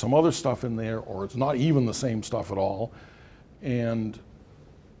find there's some other stuff in there, or it's not even the same stuff at all, and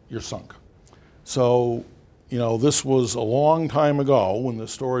you're sunk. So, you know, this was a long time ago when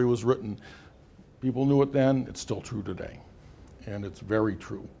this story was written. People knew it then, it's still true today, and it's very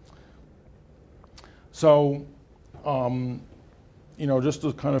true. So, you know, just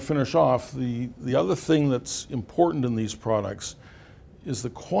to kind of finish off, the other thing that's important in these products is the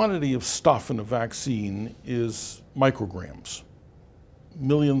quantity of stuff in a vaccine is micrograms,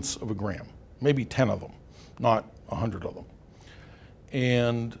 millionths of a gram, maybe 10 of them, not 100 of them.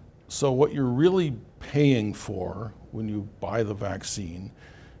 And so what you're really paying for when you buy the vaccine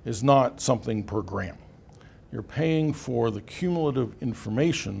is not something per gram. You're paying for the cumulative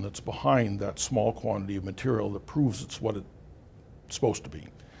information that's behind that small quantity of material that proves it's what it's supposed to be.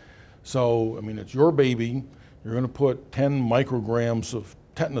 So, I mean, it's your baby. You're going to put 10 micrograms of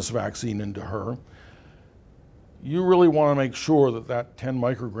tetanus vaccine into her. You really want to make sure that that 10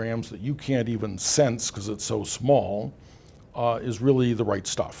 micrograms that you can't even sense because it's so small is really the right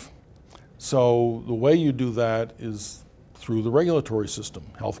stuff. So the way you do that is through the regulatory system.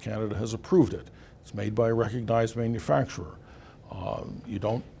 Health Canada has approved it. It's made by a recognized manufacturer. You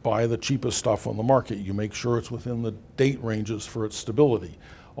don't buy the cheapest stuff on the market. You make sure it's within the date ranges for its stability.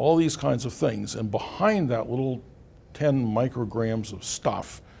 All these kinds of things. And behind that little 10 micrograms of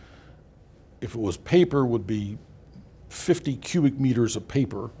stuff, if it was paper, would be 50 cubic meters of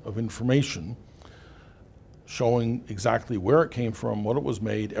paper of information showing exactly where it came from, what it was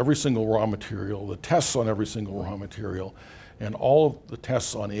made, every single raw material, the tests on every single raw material, and all of the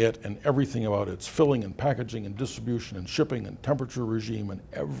tests on it and everything about its filling and packaging and distribution and shipping and temperature regime and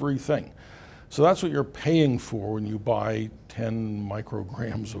everything. So that's what you're paying for when you buy 10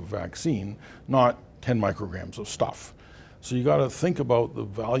 micrograms of vaccine, not 10 micrograms of stuff. So you got to think about the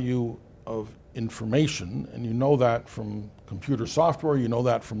value of information, and you know that from computer software, you know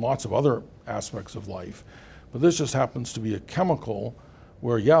that from lots of other aspects of life. But this just happens to be a chemical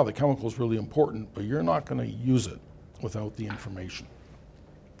where, yeah, the chemical is really important, but you're not going to use it without the information.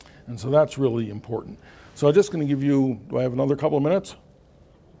 And so that's really important. So I'm just going to give you, do I have another couple of minutes?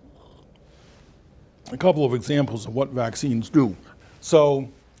 A couple of examples of what vaccines do. So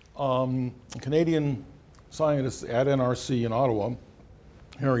a Canadian scientist at NRC in Ottawa,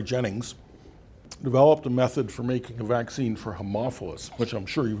 Harry Jennings, developed a method for making a vaccine for Haemophilus, which I'm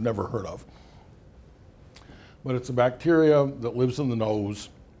sure you've never heard of. But it's a bacteria that lives in the nose,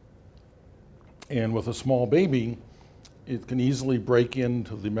 and with a small baby, it can easily break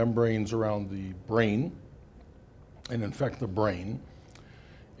into the membranes around the brain and infect the brain.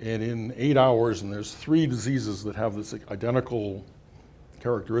 And in 8 hours, and there's 3 diseases that have this identical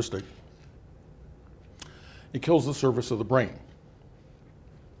characteristic, it kills the surface of the brain.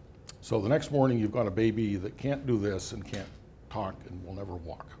 So the next morning, you've got a baby that can't do this and can't talk and will never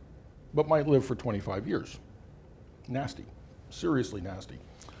walk, but might live for 25 years. Nasty, seriously nasty.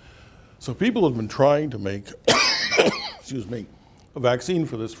 So people have been trying to make, excuse me, a vaccine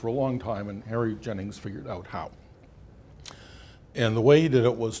for this for a long time, and Harry Jennings figured out how. And the way he did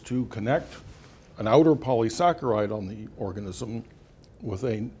it was to connect an outer polysaccharide on the organism with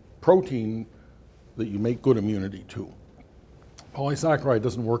a protein that you make good immunity to. Polysaccharide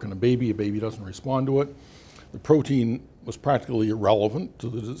doesn't work in a baby doesn't respond to it. The protein was practically irrelevant to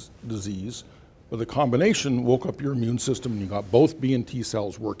the disease, but the combination woke up your immune system and you got both B and T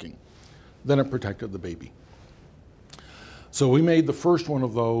cells working. Then it protected the baby. So we made the first one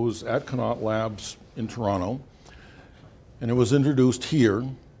of those at Connaught Labs in Toronto, and it was introduced here,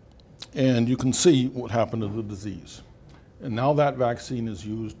 and you can see what happened to the disease. And now that vaccine is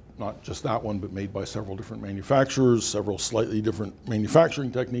used, not just that one, but made by several different manufacturers, several slightly different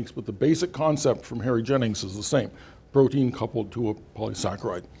manufacturing techniques, but the basic concept from Harry Jennings is the same: protein coupled to a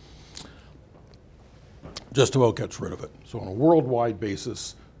polysaccharide. Just about gets rid of it. So on a worldwide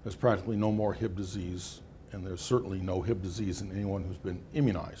basis, there's practically no more Hib disease, and there's certainly no Hib disease in anyone who's been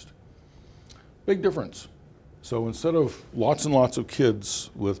immunized. Big difference. So instead of lots and lots of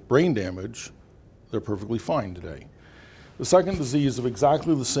kids with brain damage, they're perfectly fine today. The second disease of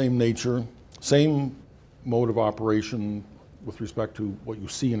exactly the same nature, same mode of operation with respect to what you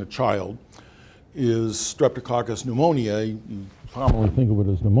see in a child, is Streptococcus pneumonia. You commonly think of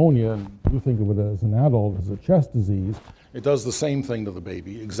it as pneumonia, and you think of it as an adult as a chest disease. It does the same thing to the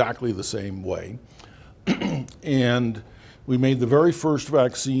baby, exactly the same way. And we made the very first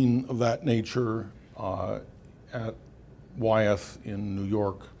vaccine of that nature at Wyeth in New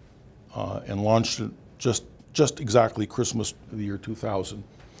York and launched it just exactly Christmas the year 2000,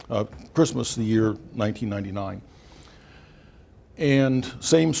 Christmas the year 1999. And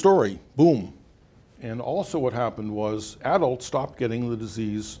same story, boom. And also what happened was adults stopped getting the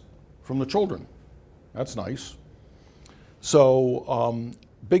disease from the children. That's nice. So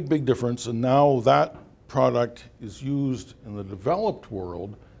big difference, and now that product is used in the developed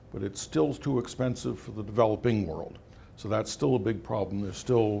world, but it's still too expensive for the developing world. So that's still a big problem. There's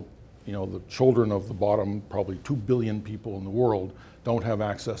still, you know, the children of the bottom, probably 2 billion people in the world, don't have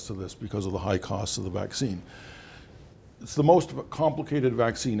access to this because of the high cost of the vaccine. It's the most complicated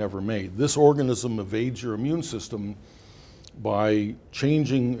vaccine ever made. This organism evades your immune system by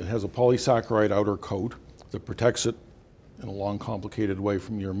changing, it has a polysaccharide outer coat that protects it in a long, complicated way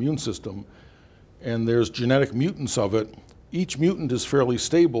from your immune system. And there's genetic mutants of it. Each mutant is fairly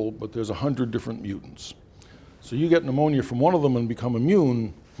stable, but there's 100 different mutants. So you get pneumonia from one of them and become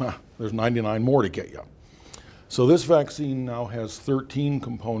immune, there's 99 more to get you. So this vaccine now has 13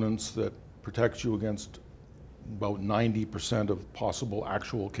 components that protect you against about 90% of possible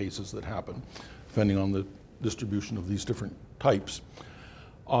actual cases that happen, depending on the distribution of these different types.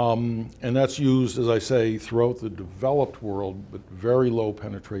 And that's used, as I say, throughout the developed world, but very low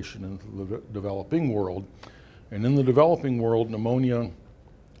penetration into the developing world. And in the developing world, pneumonia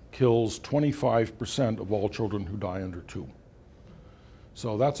kills 25% of all children who die under 2.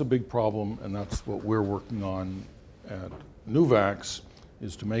 So that's a big problem, and that's what we're working on at PnuVax,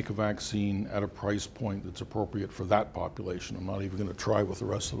 is to make a vaccine at a price point that's appropriate for that population. I'm not even going to try with the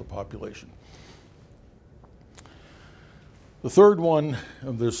rest of the population. The third one,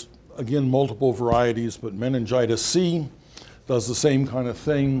 there's again multiple varieties, but meningitis C does the same kind of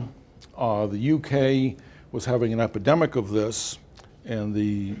thing. The UK was having an epidemic of this, and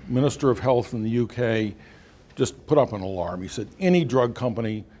the Minister of Health in the UK just put up an alarm. He said, any drug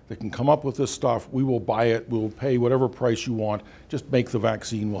company that can come up with this stuff, we will buy it, we will pay whatever price you want, just make the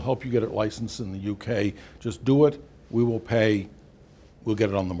vaccine, we'll help you get it licensed in the UK, just do it, we will pay, we'll get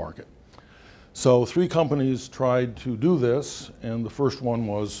it on the market. So 3 companies tried to do this, and the first one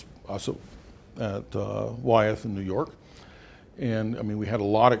was us at Wyeth in New York. And I mean, we had a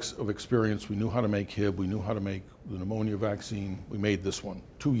lot of experience. We knew how to make Hib, we knew how to make the pneumonia vaccine. We made this one,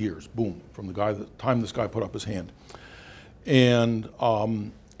 2 years, boom, from the time this guy put up his hand. And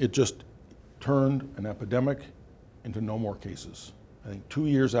it just turned an epidemic into no more cases. I think 2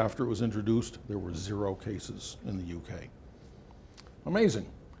 years after it was introduced, there were 0 cases in the UK. Amazing.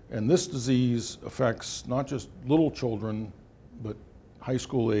 And this disease affects not just little children, but high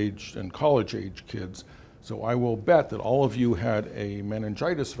school aged and college age kids. So I will bet that all of you had a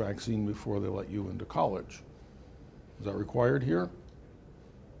meningitis vaccine before they let you into college. Is that required here?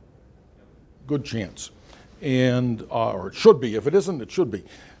 Good chance. And, or it should be. If it isn't, it should be.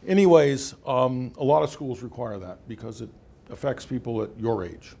 Anyways, a lot of schools require that because it affects people at your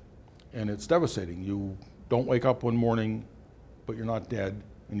age. And it's devastating. You don't wake up one morning, but you're not dead,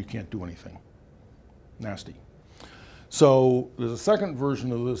 and you can't do anything. Nasty. So there's a second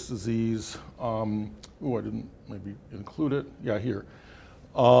version of this disease. Oh, I didn't maybe include it. Yeah, here.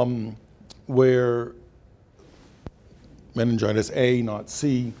 Where meningitis A, not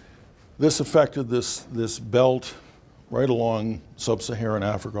C, this affected this belt right along sub-Saharan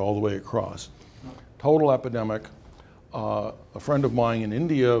Africa all the way across. Total epidemic. A friend of mine in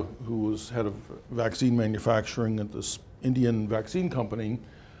India, who was head of vaccine manufacturing at this Indian vaccine company,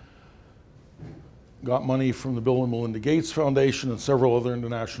 got money from the Bill and Melinda Gates Foundation and several other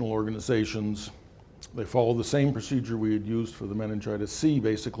international organizations. They followed the same procedure we had used for the meningitis C,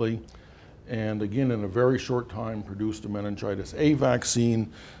 basically, and again, in a very short time, produced a meningitis A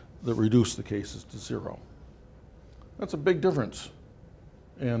vaccine that reduced the cases to 0. That's a big difference.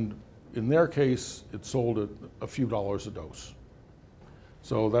 And in their case, it sold at a few dollars a dose.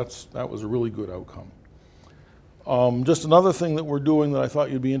 So that was a really good outcome. Just another thing that we're doing that I thought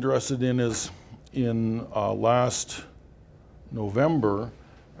you'd be interested in is in last November,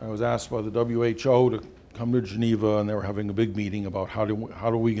 I was asked by the WHO to come to Geneva, and they were having a big meeting about how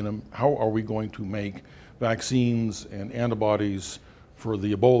are we going to make vaccines and antibodies for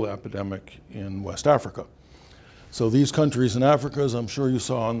the Ebola epidemic in West Africa. So these countries in Africa, as I'm sure you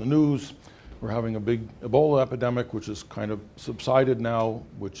saw on the news, were having a big Ebola epidemic, which has kind of subsided now,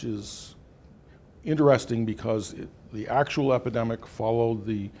 which is interesting because the actual epidemic followed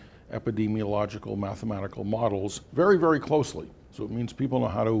the epidemiological mathematical models very, very closely. So it means people know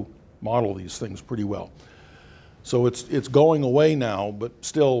how to model these things pretty well. So it's going away now, but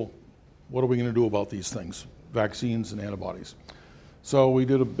still, what are we going to do about these things? Vaccines and antibodies. So we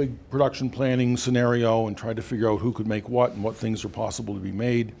did a big production planning scenario and tried to figure out who could make what and what things are possible to be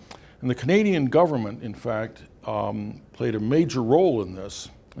made. And the Canadian government, in fact, played a major role in this,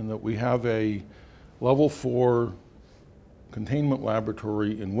 in that we have a level 4 containment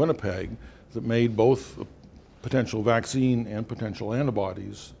laboratory in Winnipeg that made both a potential vaccine and potential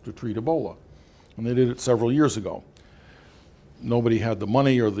antibodies to treat Ebola. And they did it several years ago. Nobody had the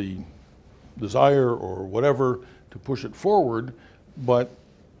money or the desire or whatever to push it forward, but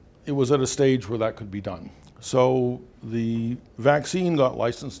it was at a stage where that could be done. So the vaccine got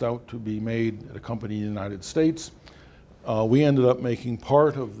licensed out to be made at a company in the United States. We ended up making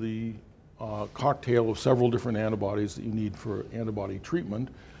part of the cocktail of several different antibodies that you need for antibody treatment.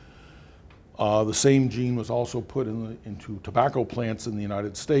 The same gene was also put into tobacco plants in the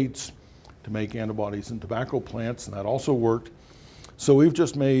United States to make antibodies in tobacco plants, and that also worked. So we've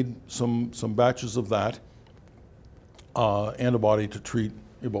just made some batches of that antibody to treat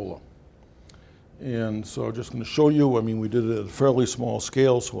Ebola. And so I'm just going to show you, I mean, we did it at a fairly small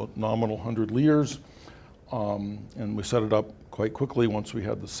scale, so a nominal 100 liters, and we set it up quite quickly once we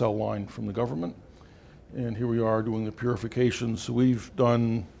had the cell line from the government. And here we are doing the purification. So we've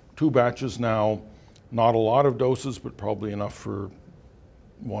done 2 batches now, not a lot of doses, but probably enough for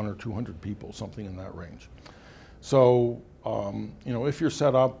 100 or 200 people, something in that range. So, you know, if you're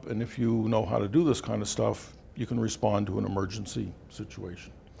set up and if you know how to do this kind of stuff, you can respond to an emergency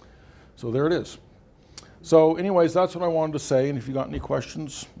situation. So there it is. So anyways, that's what I wanted to say, and if you got any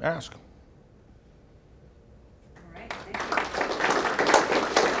questions, ask. All right, thank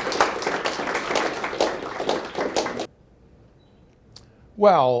you.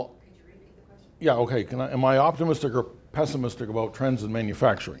 Well, Could you repeat the question? yeah, okay. Am I optimistic or pessimistic about trends in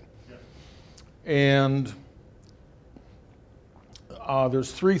manufacturing? Yes. And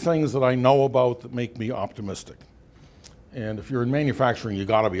there's three things that I know about that make me optimistic. And if you're in manufacturing, you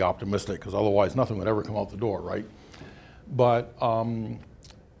got to be optimistic, because otherwise nothing would ever come out the door, right? But I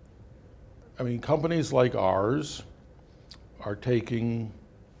mean, companies like ours are taking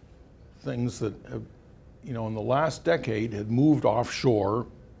things that have, you know, in the last decade had moved offshore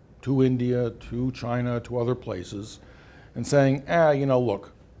to India, to China, to other places, and saying, you know,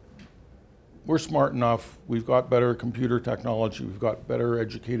 look, we're smart enough, we've got better computer technology, we've got better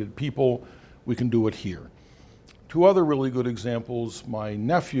educated people, we can do it here. Two other really good examples, my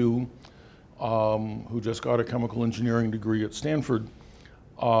nephew, who just got a chemical engineering degree at Stanford,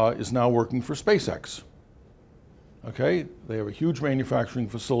 is now working for SpaceX. Okay, they have a huge manufacturing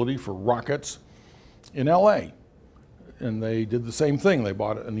facility for rockets in LA. And they did the same thing. They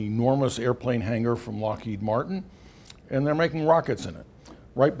bought an enormous airplane hangar from Lockheed Martin, and they're making rockets in it.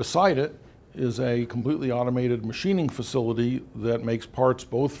 Right beside it is a completely automated machining facility that makes parts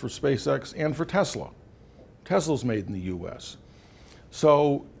both for SpaceX and for Tesla. Tesla's made in the US.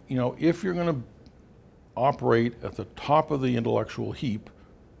 So, you know, if you're going to operate at the top of the intellectual heap,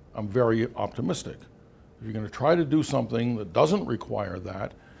 I'm very optimistic. If you're going to try to do something that doesn't require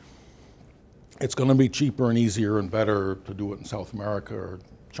that, it's going to be cheaper and easier and better to do it in South America or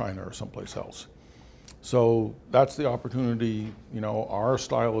China or someplace else. So that's the opportunity, you know, our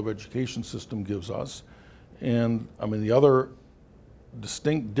style of education system gives us. And I mean, the other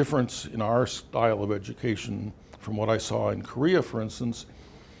distinct difference in our style of education from what I saw in Korea, for instance,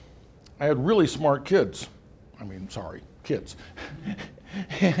 I had really smart kids. I mean, sorry, kids.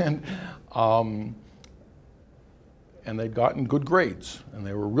 and they'd gotten good grades, and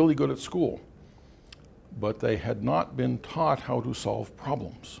they were really good at school. But they had not been taught how to solve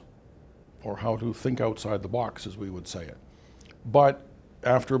problems, or how to think outside the box, as we would say it. But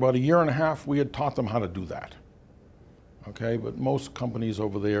after about a year and a half, we had taught them how to do that. Okay, but most companies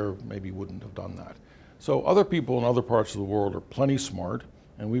over there maybe wouldn't have done that. So other people in other parts of the world are plenty smart,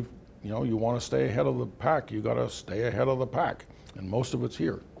 and you know, you want to stay ahead of the pack, you got to stay ahead of the pack, and most of it's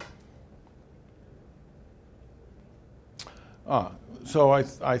here. So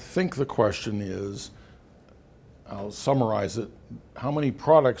I think the question is, I'll summarize it, how many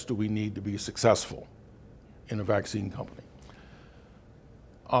products do we need to be successful in a vaccine company?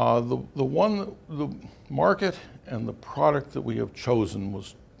 The market and the product that we have chosen were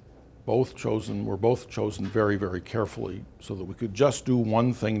both chosen very, very carefully so that we could just do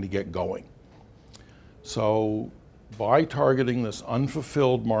one thing to get going. So by targeting this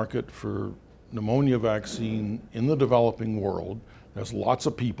unfulfilled market for pneumonia vaccine in the developing world, there's lots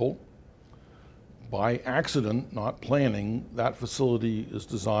of people. By accident, not planning, that facility is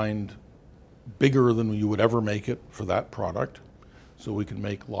designed bigger than you would ever make it for that product. So we can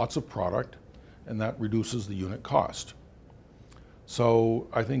make lots of product, and that reduces the unit cost. So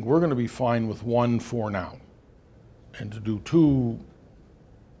I think we're going to be fine with one for now. And to do two,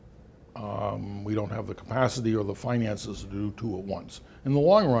 we don't have the capacity or the finances to do two at once. In the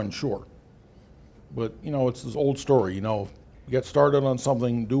long run, sure. But, you know, it's this old story, you know, get started on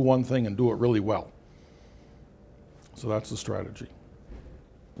something, do one thing, and do it really well. So that's the strategy.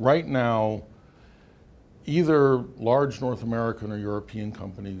 Right now, either large North American or European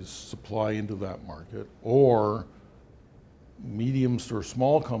companies supply into that market, or medium or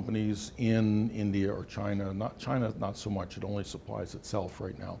small companies in India or China, not so much, it only supplies itself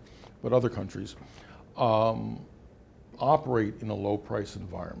right now, but other countries, operate in a low price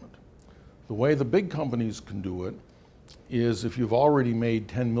environment. The way the big companies can do it is if you've already made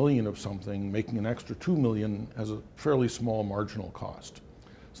 10 million of something, making an extra 2 million has a fairly small marginal cost.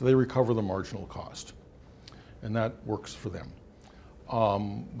 So they recover the marginal cost, and that works for them.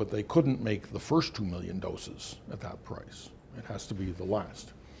 But they couldn't make the first 2 million doses at that price. It has to be the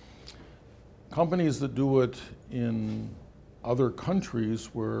last. Companies that do it in other countries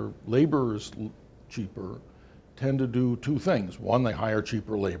where labor is cheaper tend to do two things. One, they hire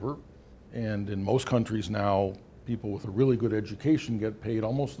cheaper labor, and in most countries now, people with a really good education get paid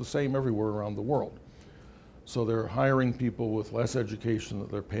almost the same everywhere around the world. So they're hiring people with less education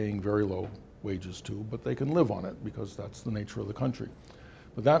that they're paying very low wages to, but they can live on it because that's the nature of the country.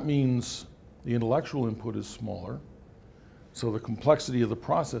 But that means the intellectual input is smaller, so the complexity of the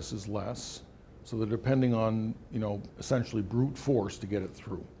process is less, so they're depending on, you know, essentially brute force to get it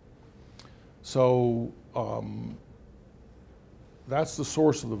through. So that's the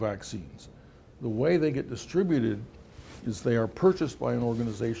source of the vaccines. The way they get distributed is they are purchased by an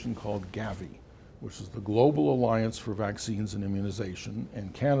organization called Gavi, which is the Global Alliance for Vaccines and Immunization.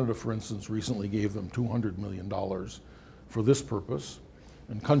 And Canada, for instance, recently gave them $200 million for this purpose.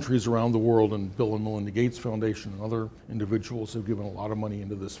 And countries around the world, and Bill and Melinda Gates Foundation and other individuals have given a lot of money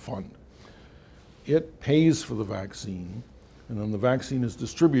into this fund. It pays for the vaccine, and then the vaccine is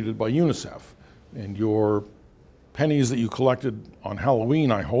distributed by UNICEF. And your pennies that you collected on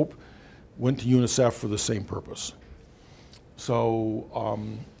Halloween, I hope, went to UNICEF for the same purpose. So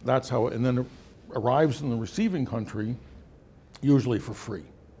that's how, and then it arrives in the receiving country, usually for free.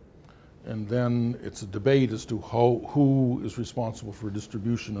 And then it's a debate as to who is responsible for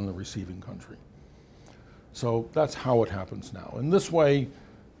distribution in the receiving country. So that's how it happens now. In this way,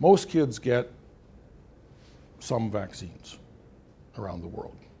 most kids get some vaccines around the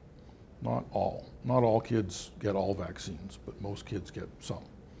world. Not all. Not all kids get all vaccines, but most kids get some.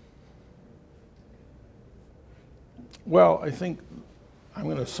 Well, I think I'm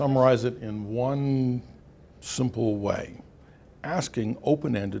going to summarize it in one simple way. Asking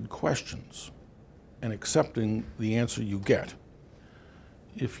open-ended questions and accepting the answer you get.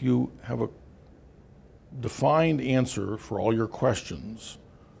 If you have a defined answer for all your questions,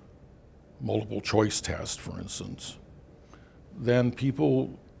 multiple choice test, for instance, then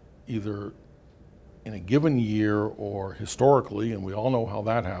people either in a given year or historically, and we all know how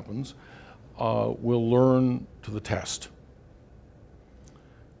that happens, will learn to the test.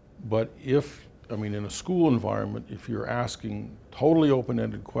 But if, I mean, in a school environment, if you're asking totally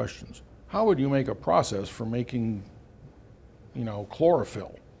open-ended questions, how would you make a process for making,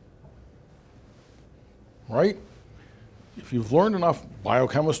 chlorophyll? Right? If you've learned enough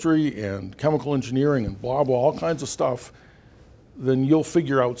biochemistry and chemical engineering and blah, blah, all kinds of stuff, then you'll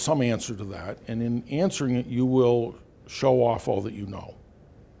figure out some answer to that. And in answering it, you will show off all that you know.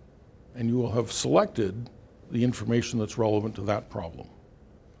 And you will have selected the information that's relevant to that problem.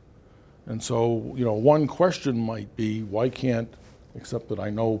 And so, one question might be, why can't, except that I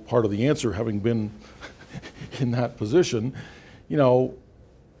know part of the answer having been in that position,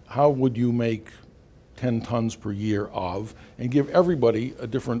 how would you make 10 tons per year of, and give everybody a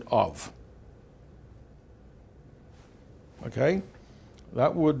different of? Okay?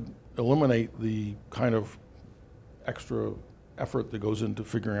 That would eliminate the kind of extra effort that goes into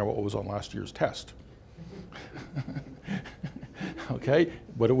figuring out what was on last year's test. Okay?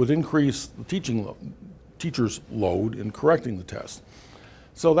 But it would increase the teacher's load in correcting the test.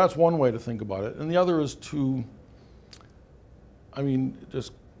 So that's one way to think about it. And the other is to,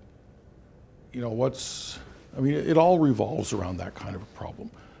 it all revolves around that kind of a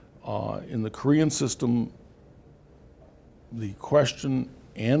problem. In the Korean system, the question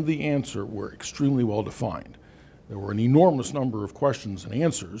and the answer were extremely well defined. There were an enormous number of questions and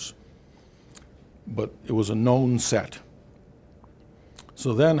answers, but it was a known set.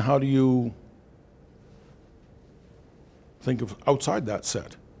 So then how do you think of outside that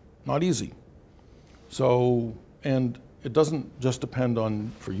set? Not easy. So, and it doesn't just depend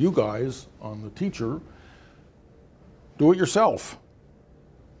on, for you guys, on the teacher. Do it yourself.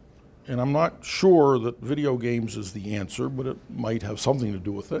 And I'm not sure that video games is the answer, but it might have something to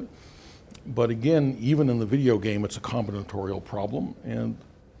do with it. But again, even in the video game, it's a combinatorial problem, and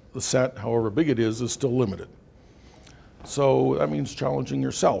the set, however big it is still limited. So that means challenging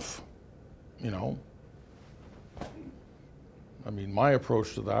yourself, my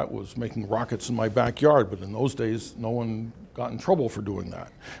approach to that was making rockets in my backyard, but in those days, no one got in trouble for doing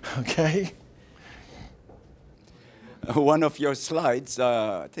that, okay? One of your slides,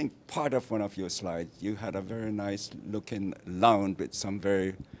 I think part of one of your slides, you had a very nice looking lounge with some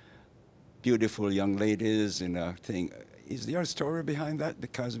very beautiful young ladies and a thing. Is there a story behind that?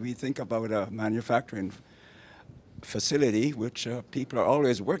 Because we think about a manufacturing facility, which people are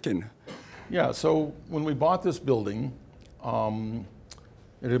always working. Yeah, so when we bought this building,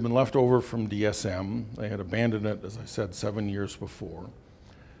 it had been left over from DSM. They had abandoned it, as I said, 7 years before.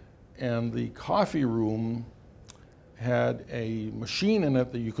 And the coffee room had a machine in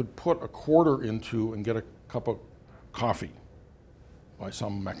it that you could put a quarter into and get a cup of coffee by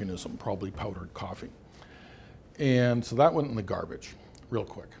some mechanism, probably powdered coffee. And so that went in the garbage real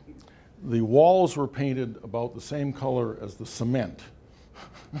quick. The walls were painted about the same color as the cement.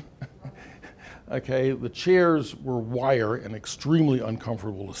 Okay, the chairs were wire and extremely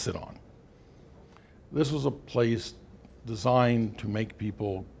uncomfortable to sit on. This was a place designed to make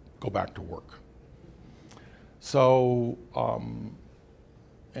people go back to work. So, all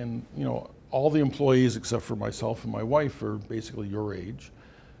the employees except for myself and my wife are basically your age.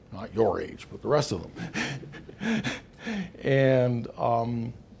 not your age, but the rest of them. And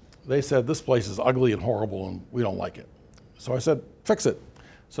they said, this place is ugly and horrible and we don't like it. So I said, fix it.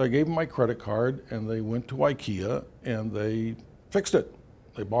 So I gave them my credit card and they went to IKEA and they fixed it.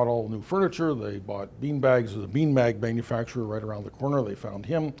 They bought all new furniture, they bought bean bags. There's a beanbag manufacturer right around the corner. They found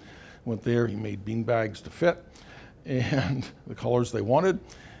him, went there, he made bean bags to fit and the colors they wanted.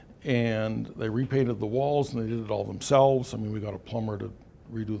 And they repainted the walls and they did it all themselves. I mean, we got a plumber to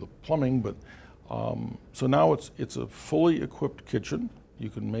redo the plumbing, but so now it's a fully equipped kitchen. You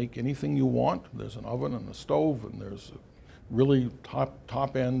can make anything you want. There's an oven and a stove and there's a really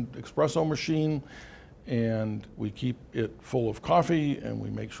top-end espresso machine, and we keep it full of coffee and we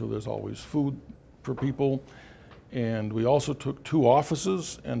make sure there's always food for people. And we also took 2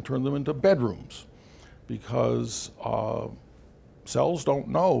 offices and turned them into bedrooms because cells don't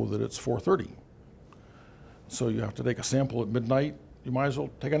know that it's 4:30. So you have to take a sample at midnight, you might as well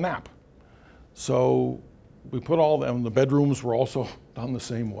take a nap. So we put all them, the bedrooms were also done the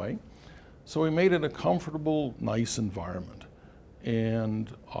same way. So we made it a comfortable, nice environment. And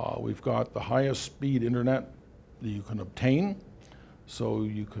we've got the highest speed internet that you can obtain. So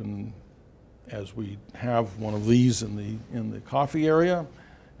you can, as we have one of these in the coffee area,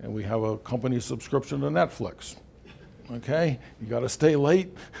 and we have a company subscription to Netflix. Okay, you got to stay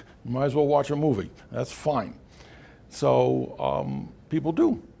late, you might as well watch a movie. That's fine. So people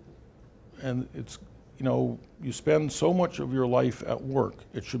do. And it's, you know, you spend so much of your life at work,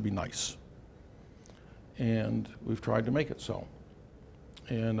 it should be nice. And we've tried to make it so.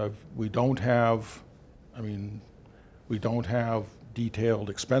 And we don't have, we don't have detailed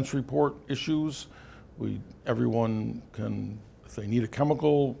expense report issues. Everyone can, if they need a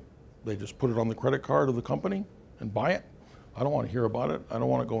chemical, they just put it on the credit card of the company and buy it. I don't want to hear about it. I don't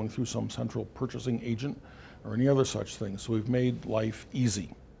want it going through some central purchasing agent or any other such thing. So we've made life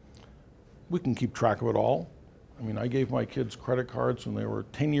easy. We can keep track of it all. I mean, I gave my kids credit cards when they were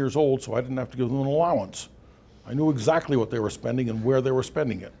 10 years old, so I didn't have to give them an allowance. I knew exactly what they were spending and where they were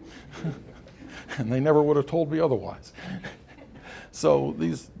spending it. And they never would have told me otherwise. So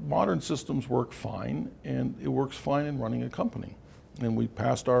these modern systems work fine, and it works fine in running a company. And we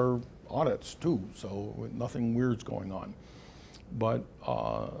passed our audits too, so nothing weird's going on. But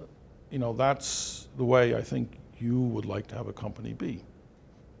you know, that's the way I think you would like to have a company be.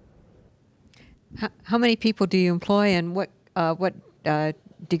 How many people do you employ, and what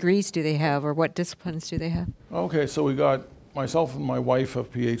degrees do they have, or what disciplines do they have? Okay, so we got myself and my wife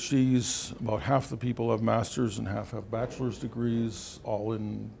have PhDs. About half the people have masters and half have bachelor's degrees, all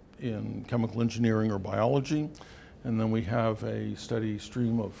in chemical engineering or biology. And then we have a steady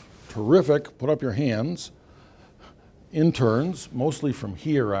stream of terrific, put up your hands, interns, mostly from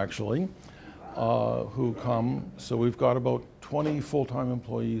here actually, who come. So we've got about 20 full-time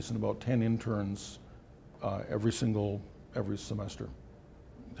employees and about 10 interns every semester,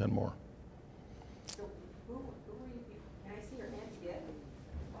 10 more. So who are you? Can I see your hands again?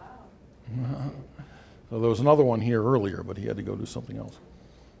 Wow. So there was another one here earlier, but he had to go do something else.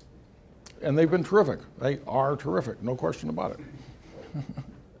 And they've been terrific. They are terrific, no question about it.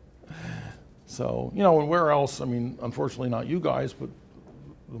 So, you know, and where else, I mean, unfortunately not you guys, but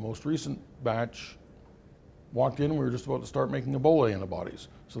the most recent batch walked in and we were just about to start making Ebola antibodies.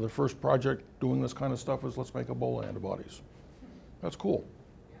 So the first project doing this kind of stuff is let's make Ebola antibodies. That's cool.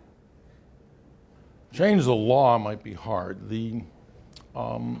 Change the law might be hard. The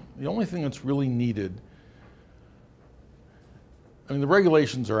only thing that's really needed, I mean, the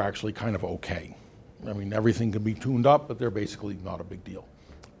regulations are actually kind of okay. I mean, everything can be tuned up, but they're basically not a big deal.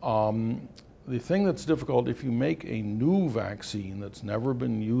 The thing that's difficult, if you make a new vaccine that's never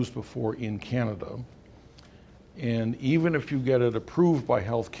been used before in Canada, and even if you get it approved by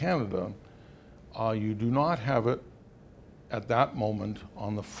Health Canada, you do not have it at that moment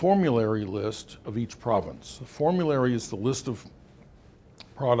on the formulary list of each province. The formulary is the list of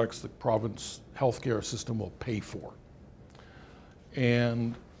products the province healthcare system will pay for.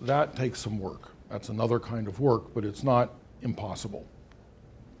 And that takes some work. That's another kind of work, but it's not impossible.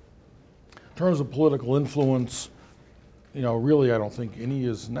 In terms of political influence, you know, really I don't think any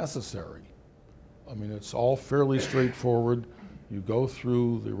is necessary. I mean, it's all fairly straightforward. You go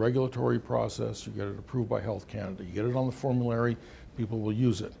through the regulatory process, you get it approved by Health Canada, you get it on the formulary, people will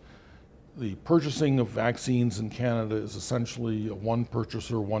use it. The purchasing of vaccines in Canada is essentially a one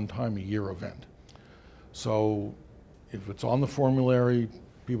purchaser, one time a year event. So if it's on the formulary,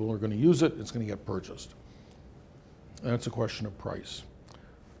 people are going to use it, it's going to get purchased. And it's a question of price.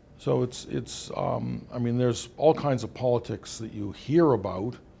 So I mean, there's all kinds of politics that you hear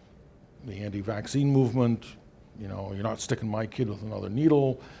about, the anti-vaccine movement, You know, you're not sticking my kid with another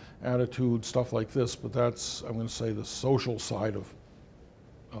needle attitude, stuff like this, but that's, I'm going to say, the social side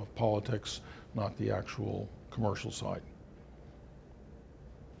of politics, not the actual commercial side.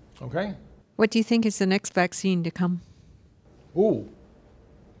 Okay? What do you think is the next vaccine to come? Ooh.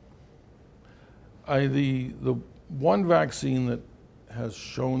 The one vaccine that has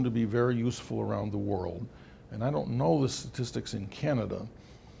shown to be very useful around the world, and I don't know the statistics in Canada,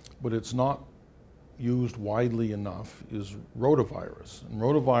 but it's not used widely enough, is rotavirus. And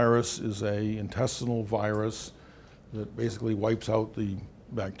rotavirus is a intestinal virus that basically wipes out the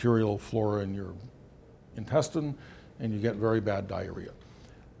bacterial flora in your intestine, and you get very bad diarrhea.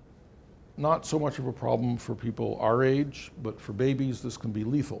 Not so much of a problem for people our age, but for babies this can be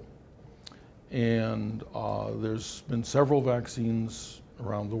lethal. And there's been several vaccines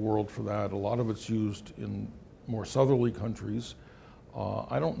around the world for that. A lot of it's used in more southerly countries.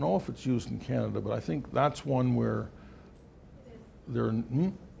 I don't know if it's used in Canada, but I think that's one where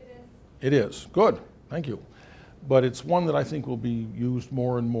it is. Good, thank you. But it's one that I think will be used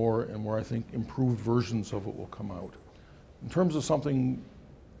more and more, and where I think improved versions of it will come out. In terms of something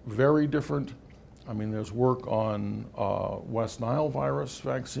very different, I mean, there's work on West Nile virus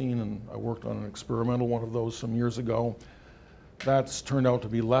vaccine, and I worked on an experimental one of those some years ago. That's turned out to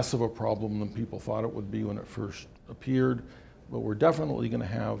be less of a problem than people thought it would be when it first appeared, but we're definitely going to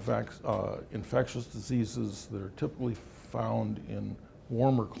have infectious diseases that are typically found in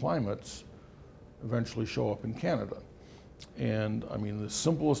warmer climates eventually show up in Canada. And I mean, the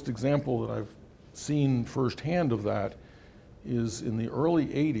simplest example that I've seen firsthand of that is in the early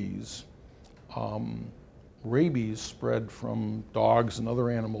 80s, rabies spread from dogs and other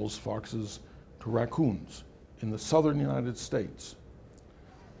animals, foxes, to raccoons in the southern United States.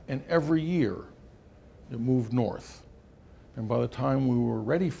 And every year it moved north. And by the time we were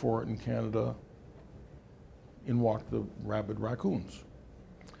ready for it in Canada, in walked the rabid raccoons.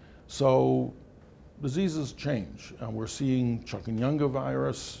 So diseases change. We're seeing chikungunya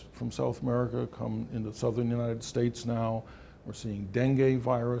virus from South America come into southern United States now. We're seeing dengue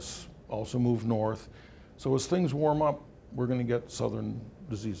virus also move north. So as things warm up, we're going to get southern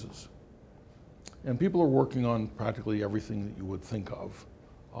diseases. And people are working on practically everything that you would think of.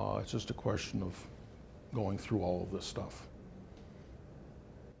 It's just a question of going through all of this stuff.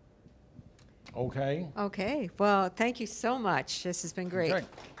 Okay? Okay. Well, thank you so much. This has been great. Okay.